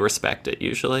much they respect it.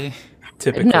 Usually,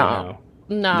 Typically, No.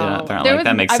 No, they're not There like,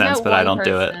 "That makes I've sense," met but I one don't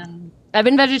do it. person- I've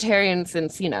been vegetarian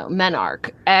since Menarche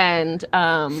and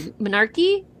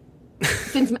Menarche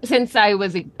since I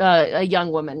was a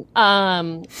young woman.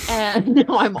 And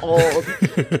now I'm old.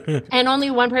 And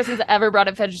only one person's ever brought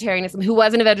up vegetarianism who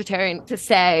wasn't a vegetarian to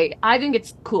say, I think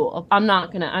it's cool. I'm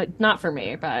not gonna, not for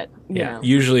me, but you Yeah. know.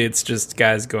 Usually, it's just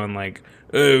guys going like,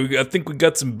 "Oh, I think we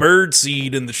got some bird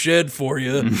seed in the shed for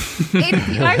you."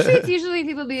 It's usually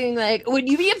people being like, would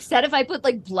you be upset if I put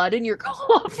like blood in your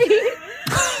coffee?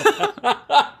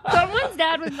 Someone's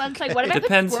dad was once like, what if It I put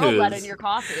depends squirrel blood whose. in your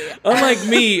coffee? Unlike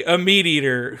me, a meat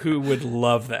eater who would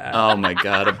love that. oh my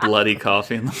god, a bloody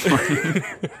coffee in the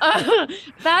morning.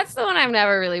 That's the one I've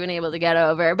never really been able to get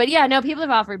over. But yeah, no, people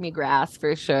have offered me grass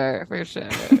for sure. Hash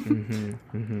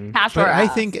But or I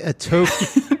ass. think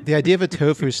the idea of a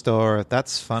tofu store,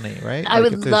 that's funny, right? I Like,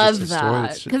 would if there's love just a store that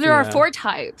that's- because there are yeah. 4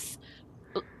 types.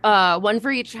 One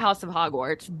for each house of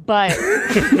Hogwarts, but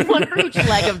one for each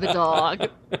leg of the dog.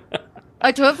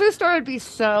 A tofu store would be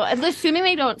so, assuming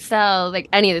they don't sell like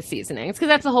any of the seasonings, because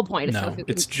that's the whole point of No, tofu.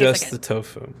 it's just the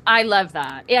tofu. I love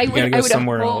that. I You gotta go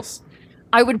somewhere hope, else.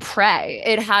 I would pray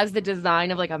it has the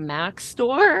design of like a Mac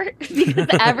store because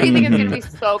everything is going to be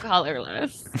so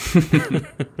colorless.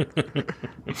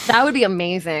 That would be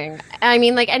amazing. I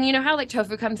mean, like, and you know how like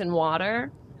tofu comes in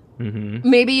water? Mm-hmm.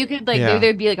 Maybe you could maybe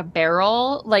there'd be like a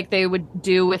barrel like they would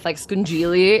do with like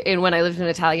scungili in when I lived in an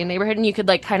Italian neighborhood, and you could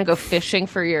like kind of go fishing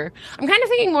for your. I'm kind of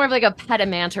thinking more of like a pet a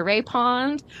manta ray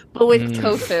pond, but with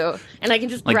tofu, and I can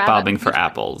just like grab bobbing for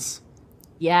apples.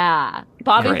 Yeah,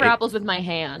 bobbing Great. for apples with my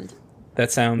hand. That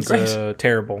sounds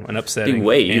terrible and upsetting. Be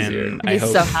way easier. And I'm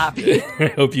so happy. I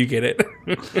hope you get it.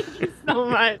 So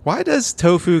much. Why does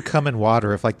tofu come in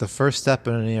water if like the first step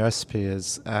in any recipe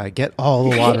is get all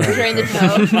the water out? Drain the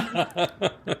toe.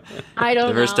 I don't know.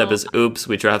 The first step is, oops,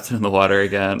 we dropped it in the water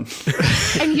again.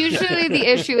 And usually the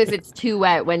issue is it's too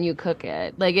wet when you cook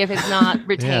it. Like if it's not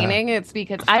retaining, it's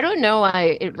because I don't know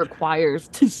why it requires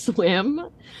to swim.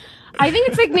 I think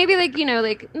it's like maybe like, you know,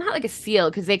 like not like a seal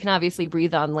because they can obviously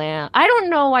breathe on land. I don't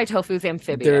know why tofu's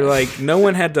amphibious. They're like, no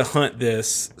one had to hunt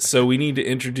this, so we need to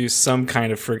introduce some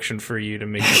kind of friction for you to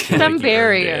make it feel some like you earned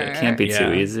barrier. it. Can't be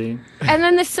too easy. And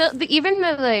then even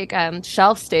the like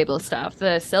shelf stable stuff,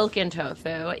 the silken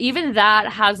tofu, even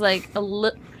that has like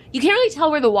you can't really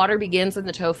tell where the water begins and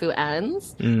the tofu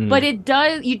ends, but it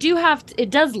does. You do have to, it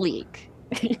does leak.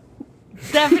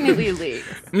 Definitely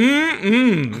leaks.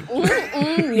 Yummy.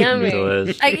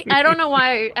 Delish. I don't know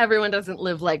why everyone doesn't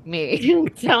live like me.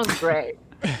 It sounds great.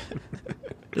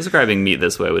 Describing meat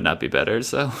this way would not be better,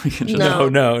 so we can just... No.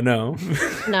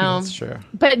 That's true.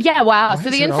 But yeah, wow. Why So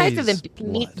is the there insides of always the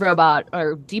meat blood? robot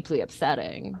are deeply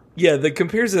upsetting. Yeah, the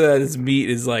compares to that as meat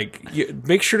is like,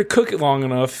 make sure to cook it long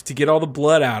enough to get all the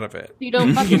blood out of it. You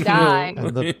don't fucking die.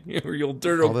 And the- or you'll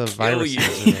dirt all will the kill you.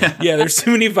 viruses in it. Yeah, there's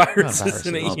too many viruses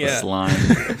in All it. the Yeah.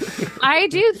 slime. I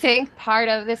do think part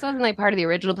of this wasn't like part of the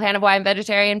original plan of why I'm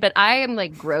vegetarian, but I am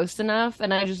like gross enough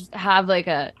and I just have like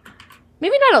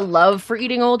maybe not a love for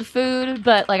eating old food,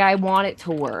 but like I want it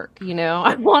to work, you know?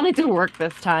 I want it to work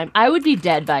this time. I would be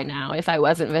dead by now if I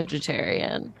wasn't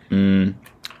vegetarian. You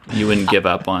wouldn't give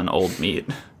up on old meat.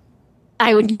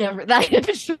 I would never. I have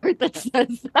a shirt that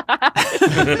says that.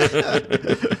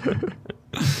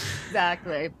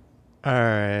 Exactly. All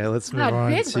right, let's move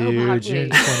on big to robot June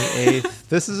wig. 28th.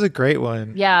 This is a great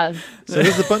one. Yeah. So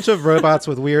there's a bunch of robots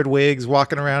with weird wigs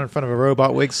walking around in front of a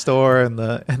robot wig store, and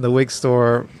the wig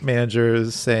store manager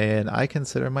is saying, "I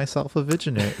consider myself a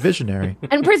visionary."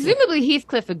 And presumably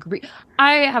Heathcliff agreed.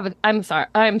 I'm sorry.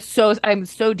 I'm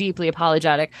so deeply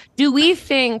apologetic. Do we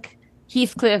think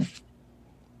Heathcliff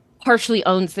partially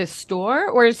owns this store,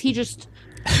 or is he just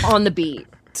on the beat?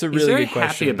 It's a He's really very good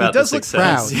question. happy about He does the look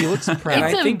proud. success. He looks proud. And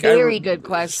It's I a think very good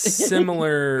question.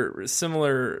 Similar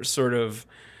sort of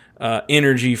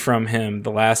energy from him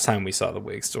the last time we saw the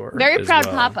wig store. Very as proud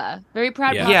well. Papa. Very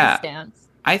proud Yeah. Papa Yeah. stance.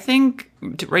 I think,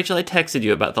 Rachel, I texted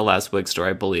you about the last wig store,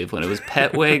 I believe, when it was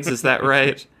pet wigs. Is that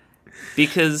right?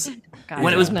 Because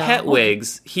when it was no. pet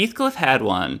wigs, Heathcliff had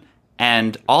one,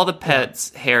 and all the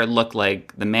pets' hair looked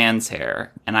like the man's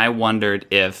hair. And I wondered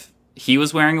if he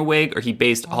was wearing a wig or he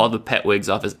based all the pet wigs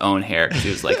off his own hair because he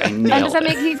was like, I And nailed does that it.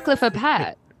 make Heathcliff a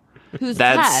pet? Who's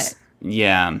That's, pet?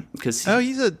 yeah, because Oh,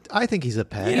 I think he's a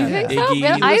pet. Yeah. You think so? Iggy.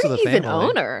 Yeah, He I lives think with a he's an family.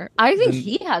 owner. I think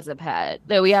he has a pet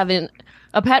that we haven't.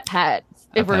 A pet.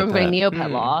 If we're pet going pet.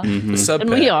 Neopet law, The sub and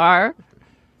we are.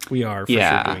 We are for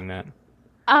Yeah. sure doing that.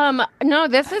 No,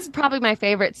 this is probably my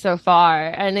favorite so far,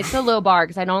 and it's a low bar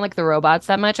because I don't like the robots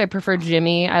that much. I prefer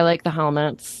Jimmy. I like the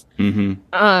helmets.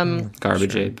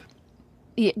 garbage ape.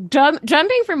 Yeah,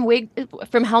 jumping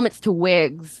from helmets to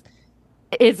wigs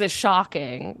is a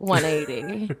shocking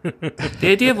 180. The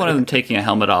idea of one of them taking a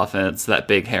helmet off and it's that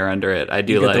big hair under it, I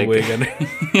do Got the like. wig under.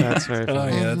 That's very Oh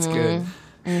funny. yeah, that's good.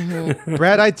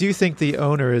 Brad, I do think the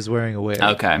owner is wearing a wig.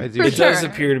 Okay. I do For It think- sure. does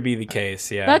appear to be the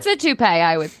case. Yeah. That's a toupee.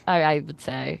 I would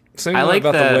say. Something I like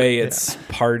about that- the way it's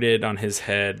parted on his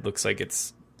head. Looks like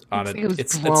it's on Looks a. like it was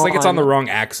It's like it's on the drawn. wrong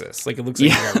axis. Like it looks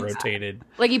like Yeah. it got rotated.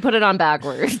 Like you put it on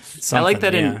backwards. I like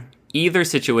that yeah. in either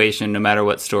situation, no matter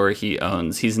what store he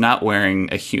owns, he's not wearing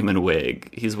a human wig.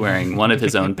 He's wearing one of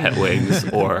his own pet wigs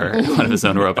or one of his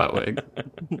own robot wig.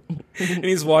 And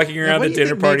he's walking around what the do you dinner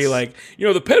think party makes-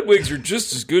 like, the pet wigs are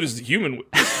just as good as the human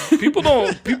wigs.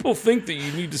 People think that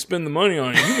you need to spend the money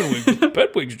on a human wig, but the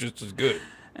pet wig's just as good.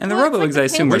 And the Well, it's robot like wigs, the I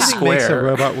assume, were pin What do you think makes a square.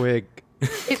 robot wig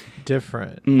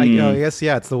different? I guess,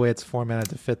 yeah, it's the way it's formatted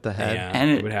to fit the head. Yeah,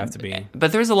 And it would have to be.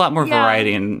 But there's a lot more Yeah.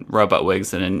 variety in robot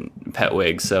wigs than in pet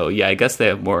wigs. So, yeah, I guess they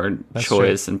have more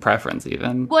choice and preference,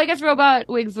 even. Well, I guess robot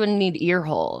wigs wouldn't need ear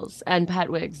holes, and pet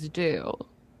wigs do.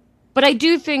 But I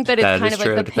do think that it's That kind is of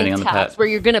true, like the depending pink on the taps pet. where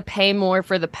you're going to pay more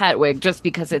for the pet wig just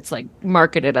because it's like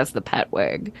marketed as the pet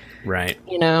wig, Right.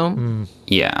 you know?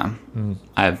 Yeah.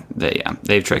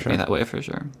 They've tricked me that way for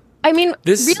sure. I mean,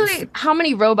 This- really, how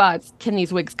many robots can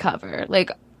these wigs cover? Like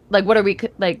what are we,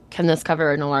 like, can this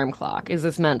cover an alarm clock? Is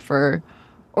this meant for,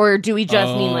 or do we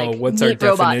just mean like what's our neat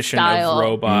robot definition style? of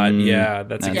robot? Yeah,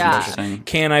 that's a good Yeah. question.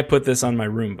 Can I put this on my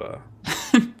Roomba?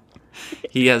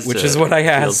 He has Which to is what I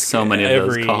field ask so many of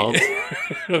those calls.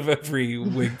 of every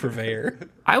wig purveyor.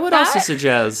 I would also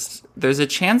suggest there's a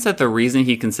chance that the reason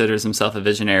he considers himself a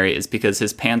visionary is because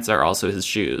his pants are also his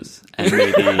shoes. And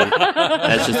maybe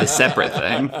that's just a separate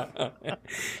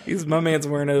thing. My man's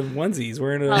wearing a onesie. He's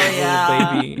wearing a little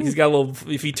yeah. baby. He's got a little.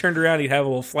 If he turned around, he'd have a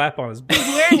little flap on his back.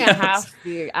 He's wearing a half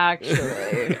sleeve,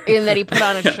 actually, in that he put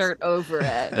on a shirt over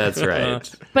it. That's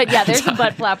right. But yeah, there's a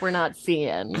butt flap we're not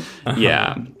seeing.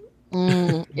 Yeah.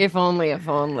 If only, if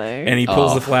only. And he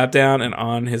pulls the flap down, and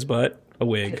on his butt, a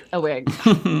wig. A wig.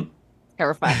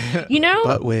 Terrifying. You know,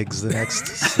 Butt wigs, his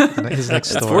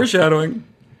next story. Foreshadowing.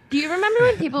 do you remember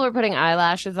when people were putting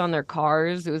eyelashes on their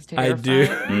cars? It was terrifying.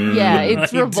 I do. Yeah,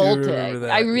 it's I do revolting. remember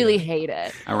that, I really hate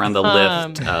it. Around the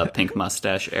lift, pink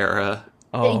mustache era.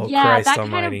 Oh, Yeah, Christ that kind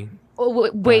of- almighty.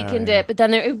 Wakened it, but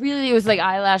then it really was like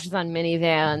eyelashes on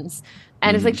minivans.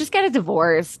 And it's like, just get a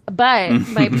divorce. But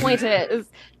my point is,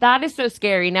 that is so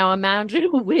scary. Now imagine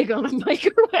a wig on a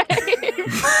microwave.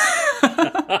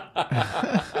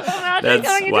 Imagine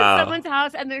going into someone's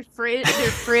house and their fridge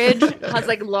has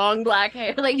like long black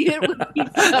hair. Like, it would be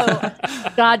so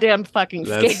goddamn fucking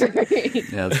scary.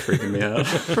 Yeah, that's freaking me out.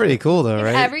 Pretty cool, though,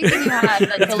 right? Everything you had,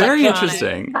 like, It's very electronic,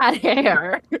 interesting. had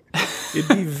hair. It'd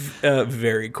be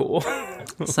very cool.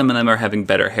 Some of them are having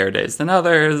better hair days than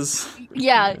others.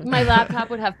 Yeah, my laptop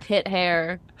would have pit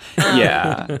hair.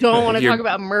 Yeah. Don't want to You're- talk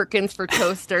about Merkins for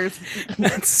toasters.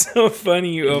 That's so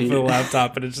funny. You open the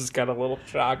laptop and it's just got a little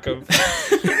shock of,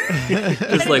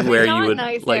 Just like where you would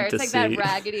nice like hair. to It's like see. that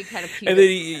raggedy kind of. and then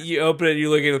you open it and you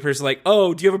look at the person like,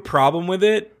 oh, do you have a problem with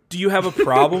it? Do you have a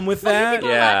problem with that?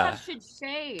 Yeah. Laptops should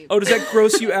shave. Oh, does that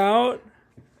gross you out?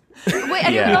 Wait, and it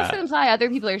would Yeah. also imply other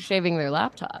people are shaving their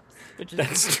laptops. Which is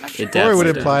That's true. It Or it would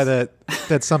definitely imply does.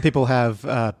 that some people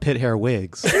have pit hair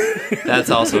wigs. That's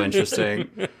also interesting.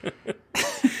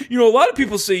 You know, a lot of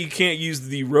people say you can't use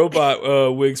the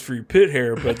robot wigs for your pit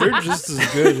hair, but they're just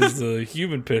as good as the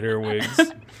human pit hair wigs.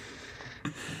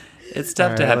 It's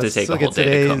tough All to right, have to let's take a look whole at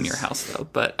day to comb today's- your house, though.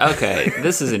 But okay,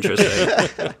 this is interesting.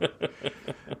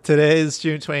 Today is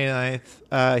June 29th.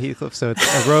 Heathcliff, so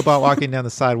it's a robot walking down the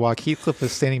sidewalk. Heathcliff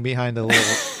is standing behind a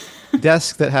little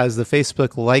desk that has the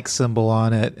Facebook like symbol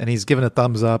on it, and he's giving a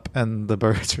thumbs up, and the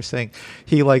birds are saying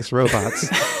he likes robots.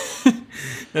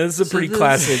 This is a pretty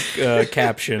classic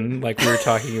caption, like we were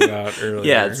talking about earlier.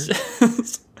 Yeah,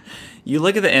 it's you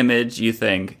look at the image, you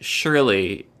think,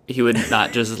 surely he would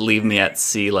not just leave me at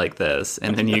sea like this.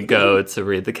 And then you go to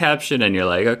read the caption, and you're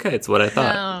like, okay, it's what I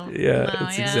thought. No, Yeah, no,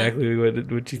 it's yeah. exactly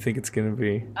what you think it's going to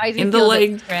be. I do In the feel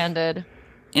leg- stranded.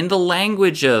 In the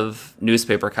language of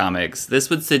newspaper comics, this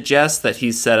would suggest that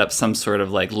he's set up some sort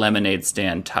of like lemonade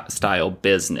stand style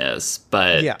business,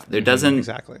 but Yeah, there doesn't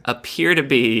exactly. appear to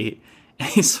be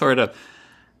any sort of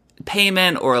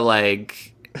payment or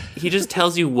like he just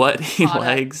tells you what he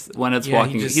likes when it's Yeah,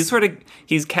 walking. he just-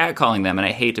 He's catcalling them, and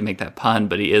I hate to make that pun,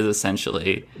 but he is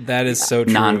essentially That is so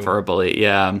true. non-verbally.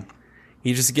 Yeah.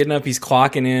 He's just getting up. He's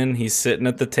clocking in. He's sitting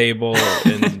at the table,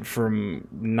 and from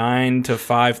 9 to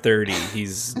 5:30,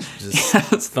 he's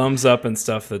just thumbs up and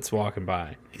stuff that's walking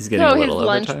by. He's getting So a his little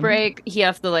lunch overtime. break, he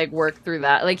has to like work through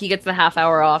that. Like he gets the half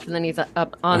hour off, and then he's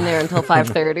up on there until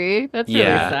 5:30. That's really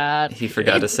sad. He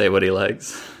forgot to say what he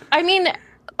likes. I mean,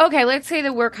 okay, let's say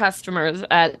that we're customers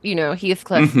at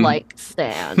Heathcliff like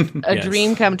stand. A Yes.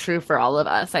 dream come true for all of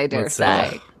us, I dare Let's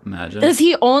say. Imagine. Does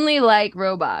he only like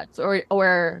robots,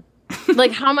 or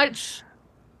like how much?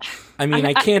 I mean,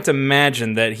 I can't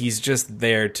imagine that he's just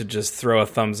there to just throw a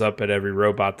thumbs up at every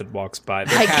robot that walks by.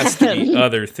 There I has to be can.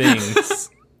 other things,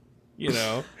 you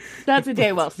know. That's a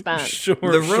day well spent. Sure,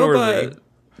 The robot surely.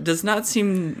 does not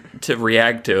seem to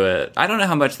react to it. I don't know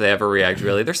how much they ever react,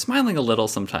 really. They're smiling a little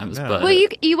sometimes, but... Well,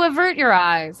 you avert your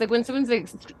eyes, like when someone's like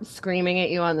screaming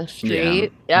at you on the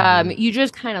street. You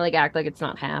just kind of like act like it's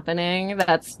not happening.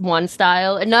 That's one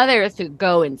style. Another is to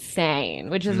go insane,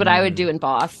 which is what I would do in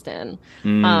Boston,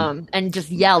 and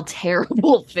just yell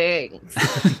terrible things.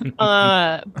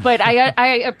 But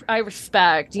I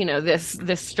respect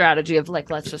this strategy of like,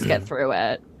 let's just get through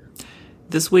it.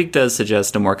 This week does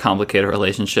suggest a more complicated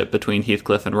relationship between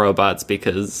Heathcliff and robots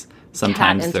because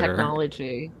sometimes Cat and they're...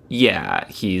 technology. Yeah,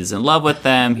 he's in love with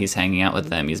them, he's hanging out with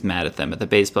them, he's mad at them at the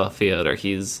baseball field, or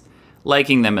he's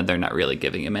liking them and they're not really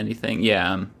giving him anything.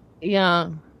 Yeah. Yeah.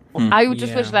 I would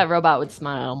just wish that robot would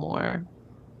smile more.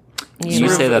 You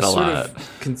say that a lot.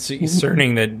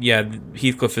 Concerning that,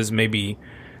 Heathcliff is maybe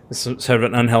sort of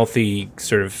an unhealthy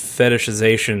sort of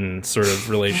fetishization sort of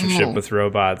relationship with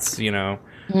robots,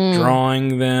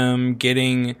 drawing them,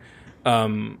 getting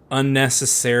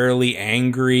unnecessarily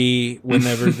angry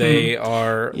whenever they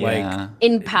are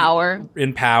in power.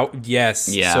 Yes.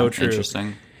 Yeah. So true.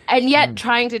 Interesting. And yet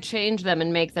trying to change them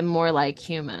and make them more like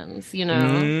humans, With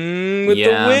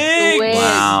the wig.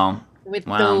 Wow. With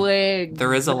the wig.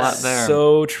 There is a lot there.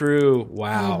 So true.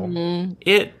 Wow.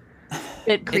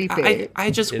 Bit creepy.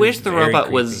 I just wish the robot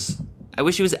creepy. was... I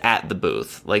wish he was at the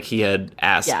booth, like he had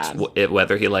asked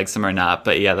whether he likes him or not.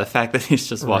 But the fact that he's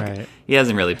just walking, he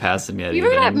hasn't really passed him yet. You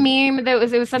remember that meme that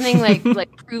it was something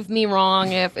like prove me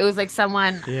wrong if it was like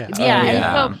someone. Yeah. And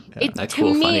so it's that to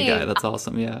cool, me, funny guy. That's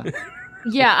awesome. Yeah.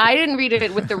 Yeah, I didn't read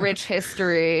it with the rich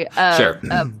history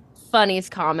of Funny's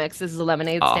comics. This is a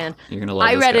lemonade stand. You're gonna love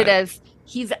I this read it guy. as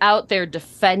he's out there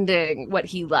defending what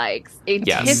he likes,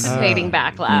 anticipating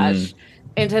backlash.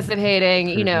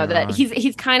 Anticipating, that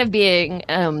he's kind of being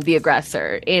the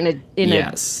aggressor in a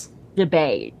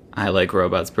debate. I like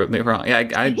robots. Prove me wrong. Yeah,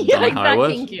 I don't know how I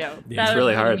would. Thank you. It's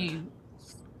really hard.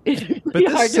 It's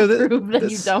really hard to prove that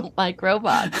you don't like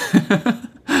robots.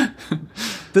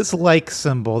 This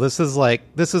symbol. This is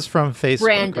from Facebook,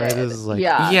 Branded. right? This is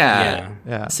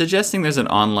yeah. Suggesting there's an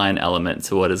online element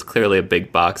to what is clearly a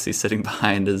big box he's sitting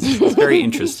behind is very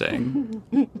interesting.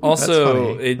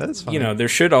 Also, That's funny. there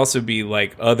should also be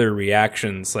other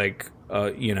reactions, a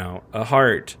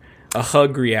heart, a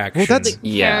hug reaction. Well, that's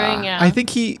Caring, I think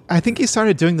he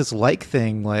started doing this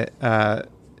thing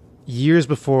years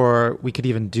before we could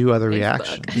even do other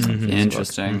reactions.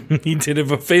 Interesting. He did it,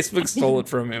 but Facebook stole it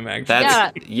from him.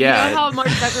 Actually, You know how Mark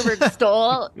Zuckerberg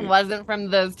stole wasn't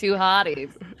from those two hotties.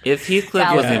 If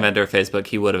Heathcliff was the inventor of Facebook,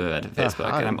 he would have invented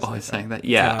Facebook, and I'm always saying that.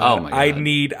 Yeah. Oh my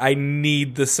god. I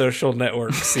need the social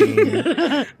network scene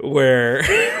where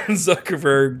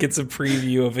Zuckerberg gets a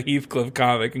preview of a Heathcliff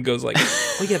comic and goes "Oh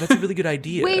yeah, that's a really good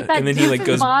idea." Wait, that and then he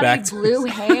goes back to blue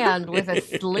hand with a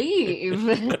sleeve.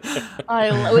 With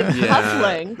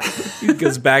cufflinks. He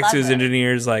goes back to his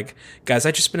engineers guys,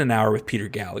 I just spent an hour with Peter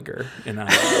Gallagher, and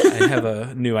I have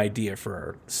a new idea for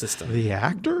our system. The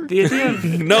actor? The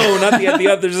idea No, not the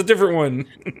other. There's a different one.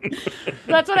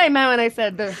 That's what I meant when I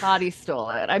said the hottie stole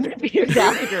it. I meant Peter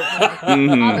Gallagher.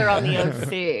 Father on the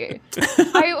OC.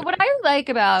 What I like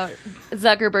about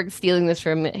Zuckerberg stealing this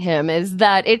from him is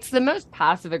that it's the most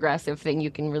passive aggressive thing you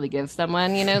can really give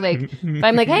someone. If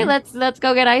I'm hey, let's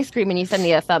go get ice cream, and you send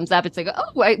me a thumbs up, it's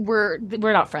we're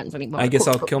not friends anymore. I guess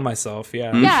I'll kill myself.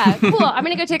 Yeah. Yeah, cool. I'm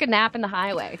gonna go take a nap in the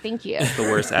highway. Thank you. the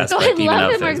worst So aspect. I even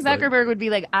love of that Mark Facebook. Zuckerberg would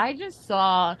be I just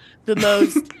saw the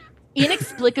most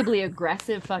inexplicably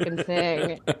aggressive fucking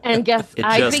thing, and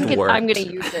I'm gonna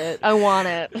use it. I want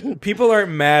it. People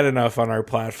aren't mad enough on our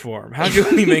platform. How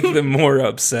can we make them more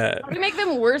upset? We make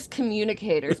them worse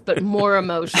communicators, but more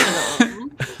emotional.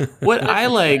 What I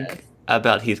like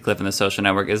about Heathcliff and the Social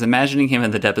Network is imagining him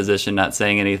in the deposition not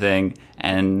saying anything,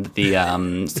 and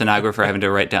the stenographer having to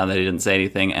write down that he didn't say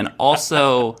anything, and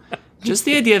also just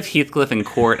the idea of Heathcliff in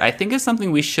court, I think is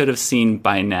something we should have seen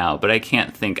by now, but I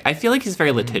can't think. I feel like he's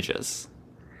very litigious.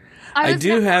 I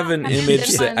do have an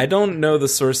image. I don't know the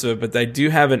source of it, but I do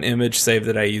have an image save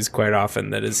that I use quite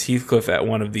often. That is Heathcliff at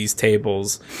one of these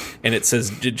tables, and it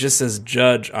just says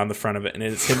 "judge" on the front of it, and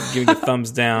it's him giving a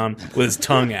thumbs down with his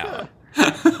tongue out.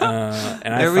 And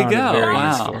there we go. Very wow.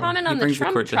 useful. Comment on the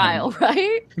Trump trial,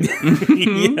 right?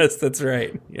 Yes, that's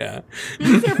right. Yeah,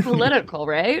 These are political,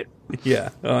 right? Yeah,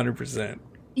 100%.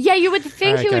 Yeah, you would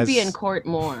think All he right, would be guys. in court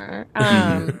more.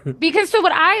 Because so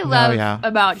what I love yeah.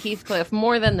 about Heathcliff,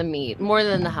 more than the meat, more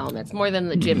than the helmets, more than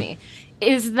the Jimmy,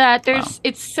 is that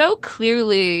it's so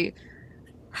clearly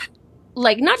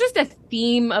not just a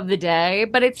theme of the day,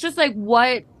 but it's just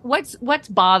what's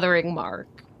bothering Mark,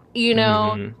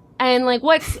 And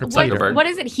what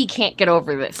is it he can't get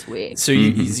over this week? So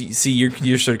you see,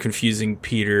 you're sort of confusing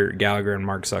Peter Gallagher and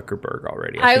Mark Zuckerberg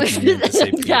already. I was think you meant to say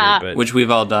Peter, yeah. but Which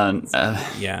we've all done.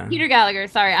 yeah. Peter Gallagher,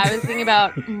 sorry, I was thinking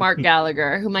about Mark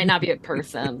Gallagher, who might not be a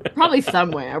person, probably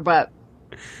somewhere, but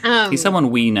He's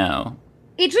someone we know.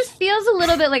 It just feels a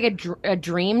little bit like a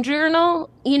dream journal,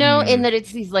 in that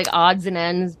it's these odds and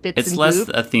ends, bits It's and less boops.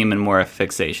 a theme and more a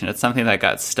fixation. It's something that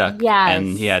got stuck, Yes.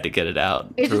 and he had to get it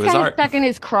out It's through just his kind of art. stuck in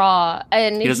his craw,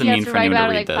 and He doesn't has mean to for write anyone to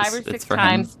about it read this. 5 or It's 6 for him.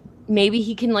 times. Maybe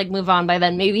he can move on by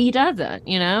then. Maybe he doesn't.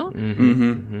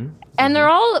 Mm-hmm. And they're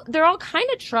all kind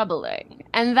of troubling,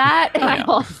 and that I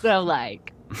also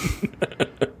like.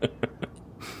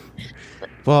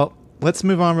 Well, let's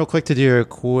move on real quick to do a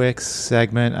quick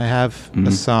segment. I have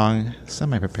a song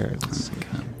semi-prepared. Let's see.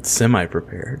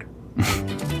 Semi-prepared.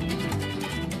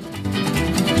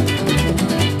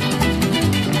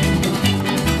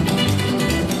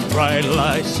 Bright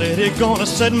light city, gonna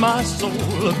set my soul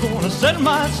on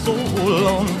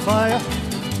fire.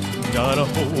 Got a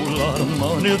whole lot of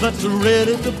money that's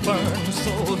ready to burn,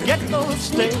 so get those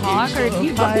stakes up higher.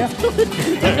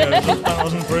 There's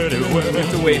 1,000 pretty women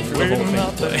have to wait for the whole thing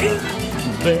out to play.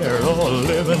 They're all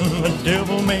living the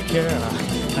devil may care,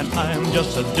 and I'm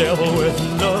just a devil with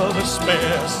love to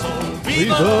spare. So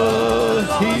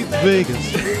Viva Heath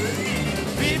Vegas.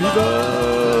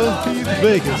 Viva Heath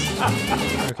Vegas.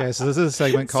 Okay, so this is a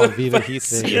segment called Viva Heath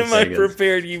Vegas.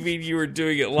 Semi-prepared, you mean you were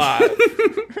doing it live?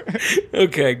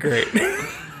 Okay, great.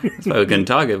 If I couldn't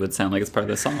talk, it would sound like it's part of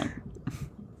the song.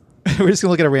 We're just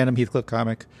gonna look at a random Heathcliff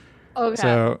comic. Okay.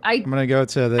 So I'm gonna go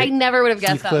to the. I never would have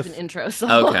guessed that was an intro song.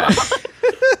 Okay.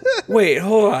 Wait,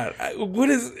 hold on. What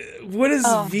is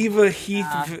Viva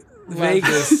Heath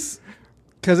Vegas?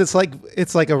 Because it's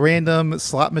like a random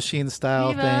slot machine style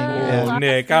Viva thing. Oh, And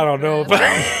Nick, I don't know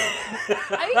about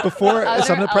before, so I'm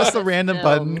gonna press the random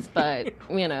button. But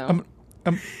I'm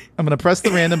gonna press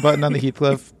the random button on the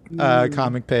Heathcliff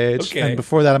comic page, Okay. and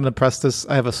before that, I'm gonna press this.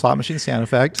 I have a slot machine sound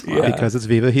effect because it's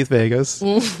Viva Heath Vegas.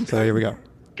 So here we go.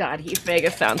 God, Heath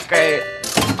Vegas sounds great.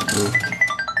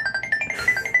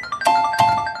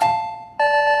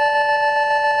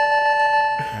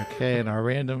 Okay, and our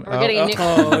random. We're getting a new.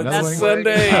 Oh, That's it's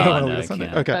Sunday. Oh, no, it's I Sunday.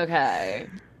 can't. Okay. Okay.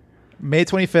 May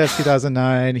 25th,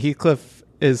 2009. Heathcliff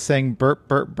is saying burp,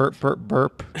 burp, burp, burp,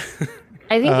 burp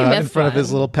I think you missed in front one. of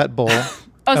his little pet bowl.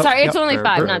 Oh, sorry, it's yep. only Burp,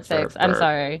 5, burp, not 6. burp, I'm burp.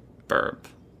 sorry. Burp.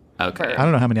 Okay. Burp. I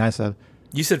don't know how many I said.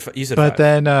 You said But five.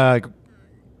 then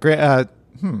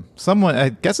someone, I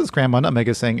guess it's Grandma Nutmeg,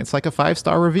 is saying it's like a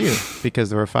 5-star review because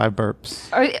there were 5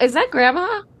 burps. Is that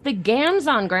Grandma? The gam's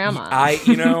on Grandma. I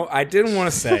didn't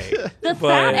want to say, The but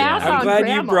fat ass I'm on glad you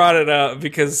Grandma. brought it up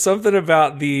because something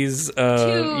about these,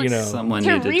 Someone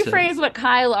to needed rephrase what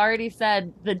Kyle already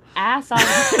said, the ass on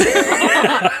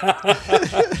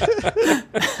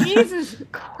Jesus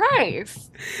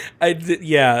Christ.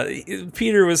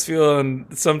 Peter was feeling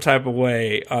some type of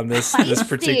way on this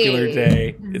particular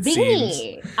day. It seems.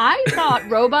 Vinny. I thought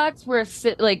robots were a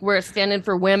stand-in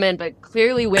for women, but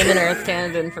clearly women are a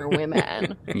stand-in for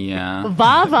women. Yeah.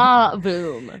 Va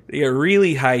boom. Yeah,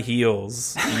 really high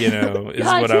heels, is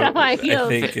God, what high I heels.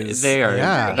 think is. They are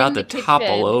about In to the kitchen.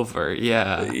 topple over.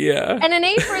 Yeah. Yeah. And an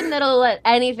apron that'll let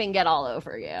anything get all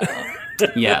over you.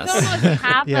 Yes. It's almost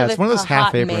half Yeah, of it's one of those a half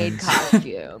hot-made aprons.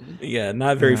 costume. Yeah,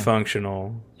 not very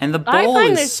functional. And the I bowl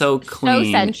find is this so clean.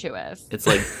 so sensuous. It's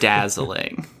like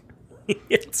dazzling.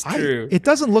 It's true. It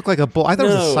doesn't look like a bowl. I thought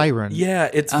it was a siren. Yeah,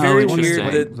 it's Oh, very interesting.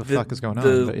 weird. What the fuck is going on?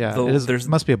 But yeah, it is. There's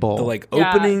must be a bowl. The Yeah.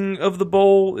 opening of the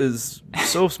bowl is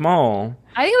so small.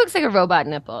 I think it looks like a robot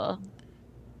nipple.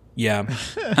 Yeah,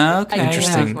 Okay.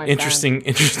 interesting, more interesting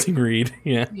read.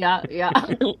 Yeah. Yeah.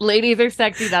 Ladies are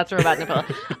sexy. That's a robot nipple.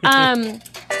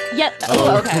 Yeah.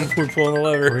 Oh, okay. We're pulling the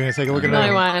We're lever. gonna take a look at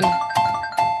Another another one. one.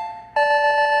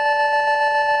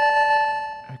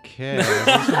 Okay, this is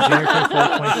from January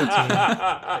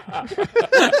 24th,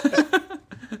 2015.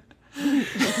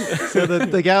 So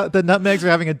the Nutmegs are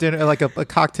having a dinner, like a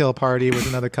cocktail party with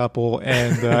another couple,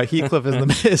 and Heathcliff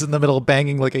is in the middle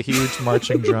banging like a huge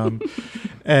marching drum,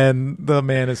 and the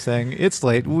man is saying, "It's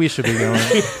late. We should be going."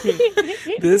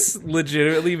 This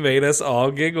legitimately made us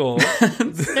all giggle.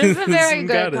 This is a very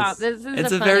good Got us.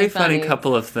 It's a very funny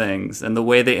couple of things, and the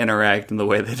way they interact and the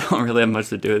way they don't really have much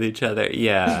to do with each other.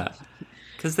 Yeah.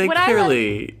 Because they What I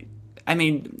clearly,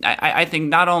 I think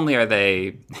not only are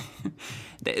they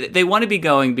want to be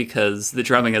going because the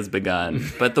drumming has begun,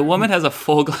 but the woman has a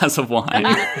full glass of wine.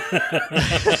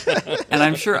 And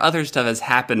I'm sure other stuff has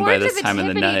happened by this time of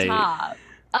the night. Top.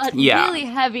 A Yeah. really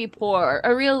heavy pour.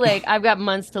 A real, I've got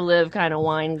months to live kind of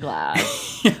wine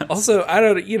glass. Also, I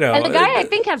don't, And the guy, I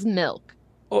think, has milk.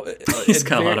 he's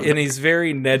got a lot of and he's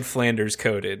very Ned Flanders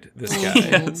coded. This guy.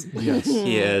 Yes,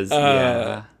 He is,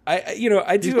 yeah. I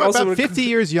he's do also about 50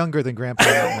 years younger than Grandpa.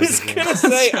 I was gonna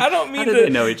say I don't mean did they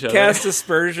know each to other? cast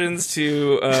aspersions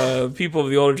to people of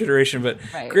the older generation, but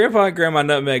Right. Grandpa and Grandma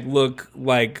Nutmeg look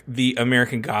like the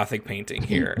American Gothic painting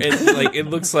here. It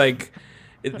looks like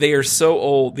they are so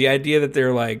old. The idea that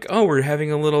they're like, oh, we're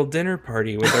having a little dinner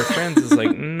party with our friends is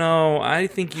like, no, I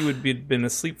think you would be been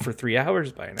asleep for 3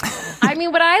 hours by now. I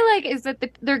mean, what I like is that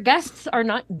their guests are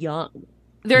not young.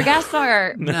 Their guests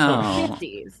are No.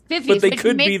 50s. But they which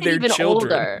could be makes it their even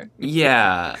children. older.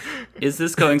 Yeah. Is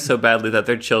this going so badly that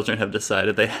their children have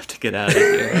decided they have to get out of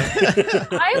here?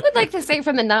 I would like to say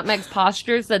from the Nutmeg's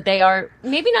postures that they are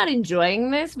maybe not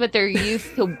enjoying this, but they're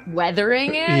used to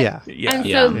weathering it. Yeah. And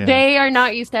Yeah. so they are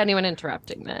not used to anyone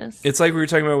interrupting this. It's like we were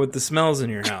talking about with the smells in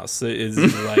your house. Is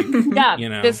like, Yeah, you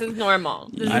know, this is normal.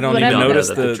 This I is don't what even I'm notice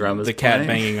that the drum is the cat playing.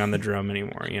 banging on the drum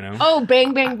anymore, you know? Oh,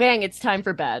 bang, bang, bang. It's time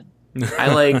for bed.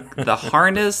 I like the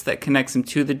harness that connects him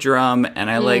to the drum, and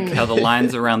I like how the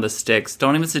lines around the sticks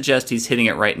don't even suggest he's hitting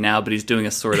it right now, but he's doing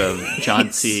a sort of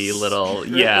jaunty little,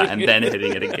 and then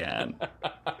hitting it again.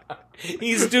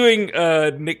 He's doing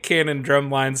Nick Cannon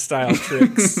drumline style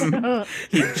tricks.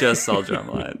 He just saw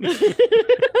drumline.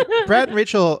 Brad and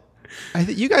Rachel,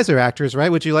 you guys are actors, right?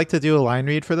 Would you like to do a line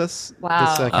read for this? Wow.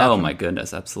 This, Oh caption? my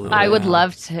goodness, absolutely. I would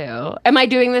love to. Am I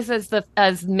doing this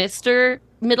as Mr.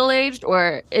 Middle-aged,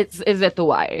 or is it the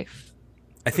wife?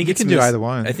 I think You it's can do either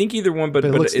one. I think either one, but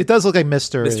It does look like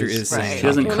Mr. Mr. is Right. saying She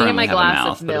doesn't Let me get currently my have a glass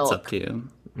mouth, of but it's milk. up to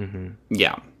you.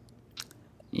 Yeah.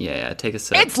 Yeah, take a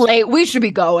sip. It's late. We should be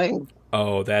going.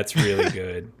 Oh, that's really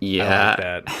good. Yeah. I like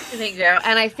that. Thank you.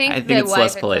 And I think, I think the it's wife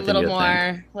less is polite a than little you'd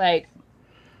more like,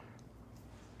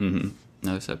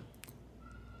 No sip.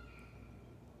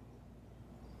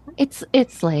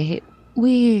 it's late.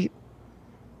 We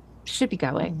should be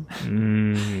going.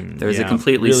 There was a Yeah,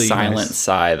 completely really silent nice.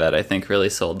 sigh that I think really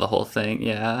sold the whole thing.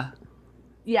 Yeah.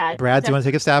 Yeah. Brad, do you want to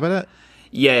take a stab at it?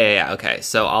 Yeah. Okay,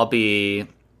 so I'll be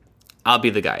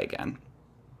the guy again.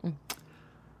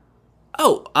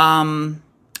 Oh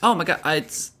my god,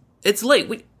 it's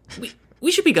late.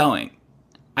 We should be going.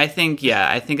 I think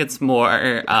it's more.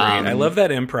 Great. I love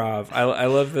that improv. I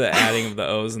love the adding of the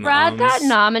O's and the Brad got ums.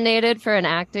 nominated for an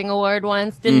acting award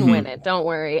once, didn't win it. Don't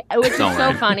worry. Which Don't is so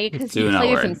worry. funny because he Do not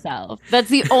plays worry. himself. That's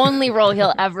the only role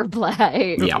he'll ever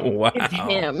play. Yeah, Wow. It's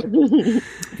him.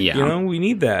 yeah. You know, we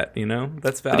need that. You know,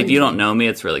 that's But valuable. if you don't know me,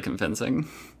 it's really convincing.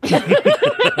 All right,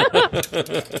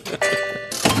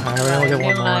 we're gonna get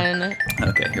one more. One.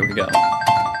 Okay, here we go.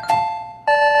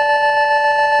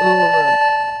 Ooh.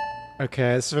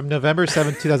 Okay, this is from November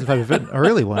 7th, 2005. An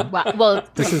early one. Wow. Well,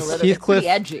 This it's is a little bit Heathcliff. pretty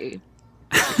edgy.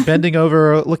 Bending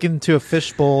over, looking into a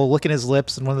fishbowl, licking his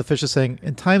lips, and one of the fish is saying,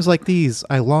 "In times like these,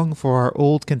 I long for our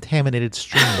old contaminated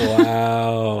stream."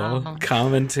 Wow.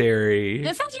 Commentary.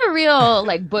 This is a real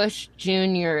like Bush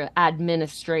Jr.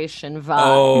 administration vibe.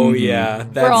 Oh yeah,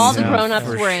 that's Where all the grown-ups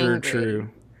for were sure angry. true.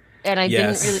 And I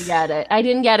Yes. didn't really get it. I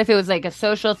didn't get if it was like a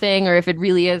social thing or if it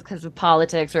really is because of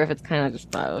politics or if it's kind of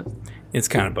just both. It's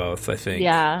kind of both, I think.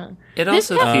 Yeah. It This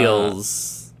also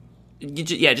feels,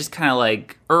 just kind of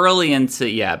like early into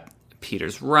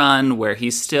Peter's run, where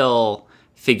he's still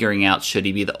figuring out should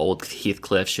he be the old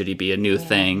Heathcliff, should he be a new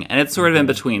thing, and it's sort of in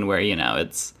between where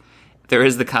there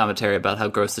is the commentary about how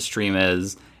gross the stream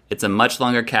is. It's a much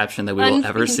longer caption that we will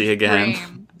ever see again.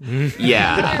 Frame.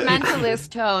 Yeah, Environmentalist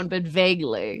tone, but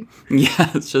vaguely. yeah,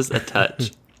 it's just a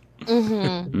touch.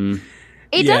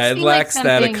 It Yeah, does it seem lacks like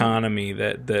that something- economy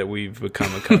that we've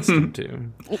become accustomed to.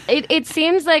 It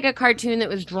seems like a cartoon that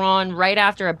was drawn right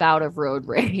after a bout of road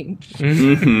rage.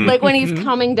 Mm-hmm. Like when he's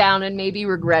coming down and maybe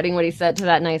regretting what he said to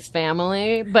that nice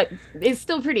family, but it's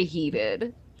still pretty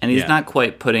heated. And he's Yeah. not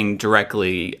quite putting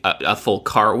directly a full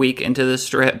car week into the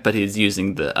strip, but he's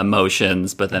using the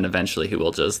emotions, but then eventually he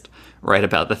will just write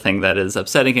about the thing that is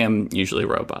upsetting him, usually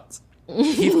robots.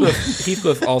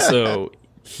 Heathcliff also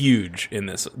huge in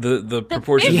this. The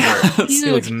proportions fish are are he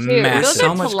looks huge, too. massive. Those So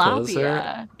are much tilapia.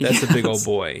 closer. That's a big old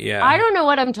boy. Yeah. I don't know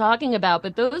what I'm talking about,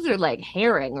 but those are like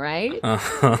herring, right?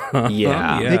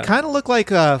 Yeah. They kind of look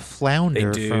like a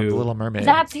flounder They from do. The Little Mermaid.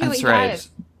 That's who That's he right. is.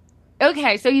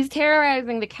 Okay, so he's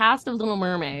terrorizing the cast of Little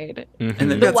Mermaid. And they've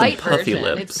The got some white puffy version.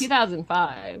 lips. It's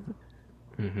 2005.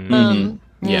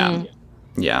 Yeah.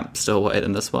 Yeah, still white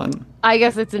in this one. I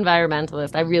guess it's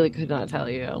environmentalist. I really could not tell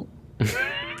you.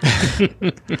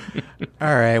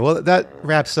 All right. Well, that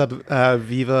wraps up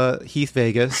Viva Heath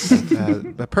Vegas,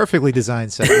 a perfectly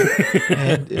designed segment,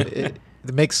 and it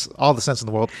makes all the sense in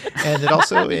the world. And it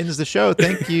also ends the show.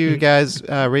 Thank you guys,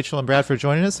 Rachel and Brad, for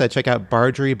joining us. Check out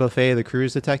Bardry Buffet, the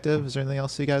Cruise Detective. Is there anything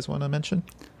else you guys want to mention?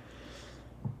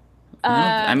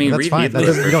 I mean, That's read fine. That Heathcliff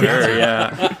doesn't- for you don't have sure, to.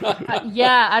 yeah.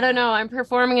 Yeah, I don't know. I'm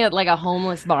performing at like a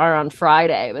homeless bar on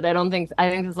Friday, but I think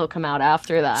this will come out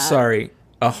after that. Sorry,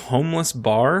 a homeless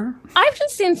bar? I've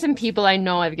just seen some people I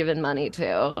know I've given money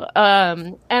to,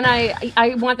 and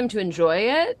I want them to enjoy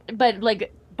it. But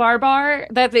like Bar,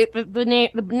 that's it. The name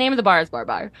of the bar is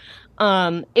Bar.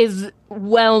 Is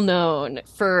well known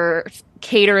for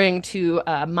catering to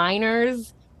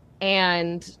minors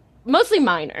and mostly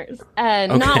minors,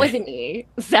 and not with an E.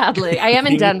 Sadly, I am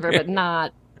in Denver, but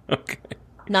not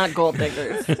not gold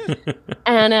diggers.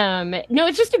 And no,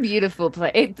 it's just a beautiful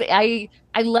place. I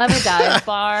love a dive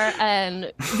bar,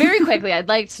 and very quickly, I'd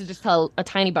like to just tell a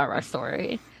tiny bar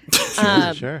story.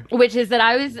 Sure. Which is that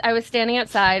I was standing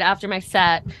outside after my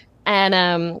set,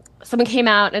 and someone came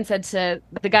out and said to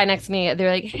the guy next to me,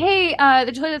 they're like, "Hey,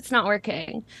 the toilet's not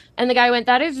working." And the guy went,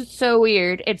 "That is so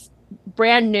weird. It's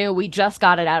brand new. We just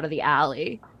got it out of the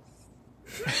alley."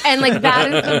 And like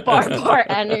that is the bar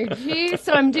energy.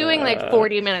 So I'm doing like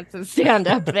 40 minutes of stand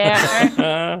up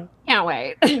there. Can't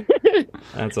wait.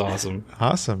 That's awesome.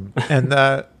 Awesome. And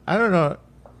I don't know.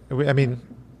 I mean,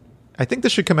 I think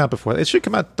this should come out before. It should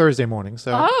come out Thursday morning.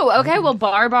 So. Oh, okay. Well,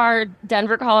 Bar,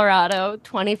 Denver, Colorado,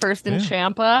 21st in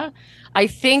Champa. I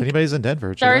think if anybody's in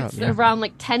Denver, starts around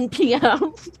like 10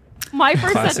 p.m. My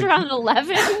first set's around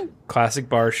 11. Classic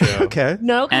bar show. Okay.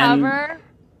 No cover.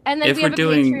 And then we have a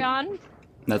Patreon.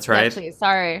 That's right. Yeah, please,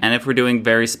 sorry. And if we're doing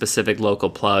very specific local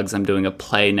plugs, I'm doing a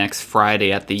play next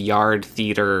Friday at the Yard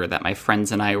Theater that my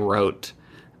friends and I wrote.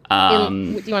 Do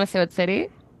you want to say what city?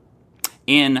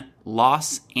 In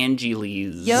Los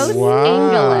Angeles. Angeles.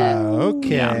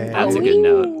 Okay. Yeah, that's a good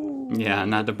note. Yeah,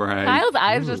 not to brag. Kyle's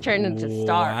eyes just turned into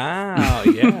stars. Wow,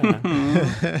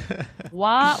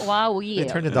 yeah. Wee. It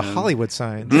turned into Hollywood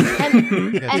signs.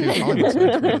 Hollywood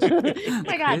signs. Oh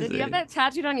my god, did you have that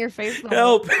tattooed on your face?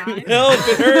 Help! It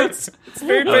hurts. It's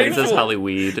very Oh, it painful. says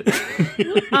Hollyweed.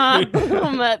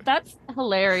 That's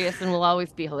hilarious and will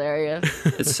always be hilarious.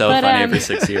 It's so funny every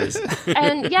 6 years.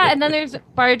 And then there's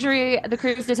Marjorie, the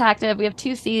Cruise Detective. We have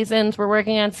 2 seasons. We're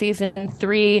working on season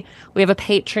 3. We have a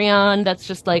Patreon that's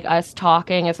just like us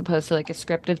talking as opposed to like a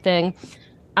scripted thing.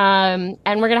 And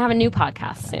we're gonna have a new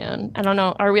podcast soon. I don't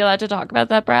know. Are we allowed to talk about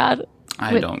that, Brad?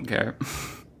 I don't care.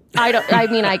 I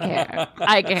care.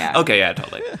 I care. Okay, yeah,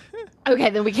 totally. Okay,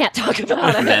 then we can't talk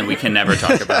about it. Then we can never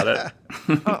talk about it.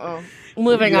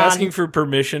 Moving on. Asking for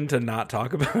permission to not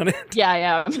talk about it?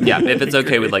 Yeah. Yeah, if it's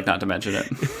okay, we'd like not to mention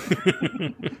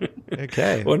it.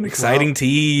 Okay. What an exciting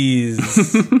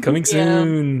tease. Coming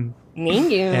soon.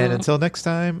 Thank you. And until next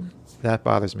time, that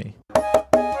bothers me.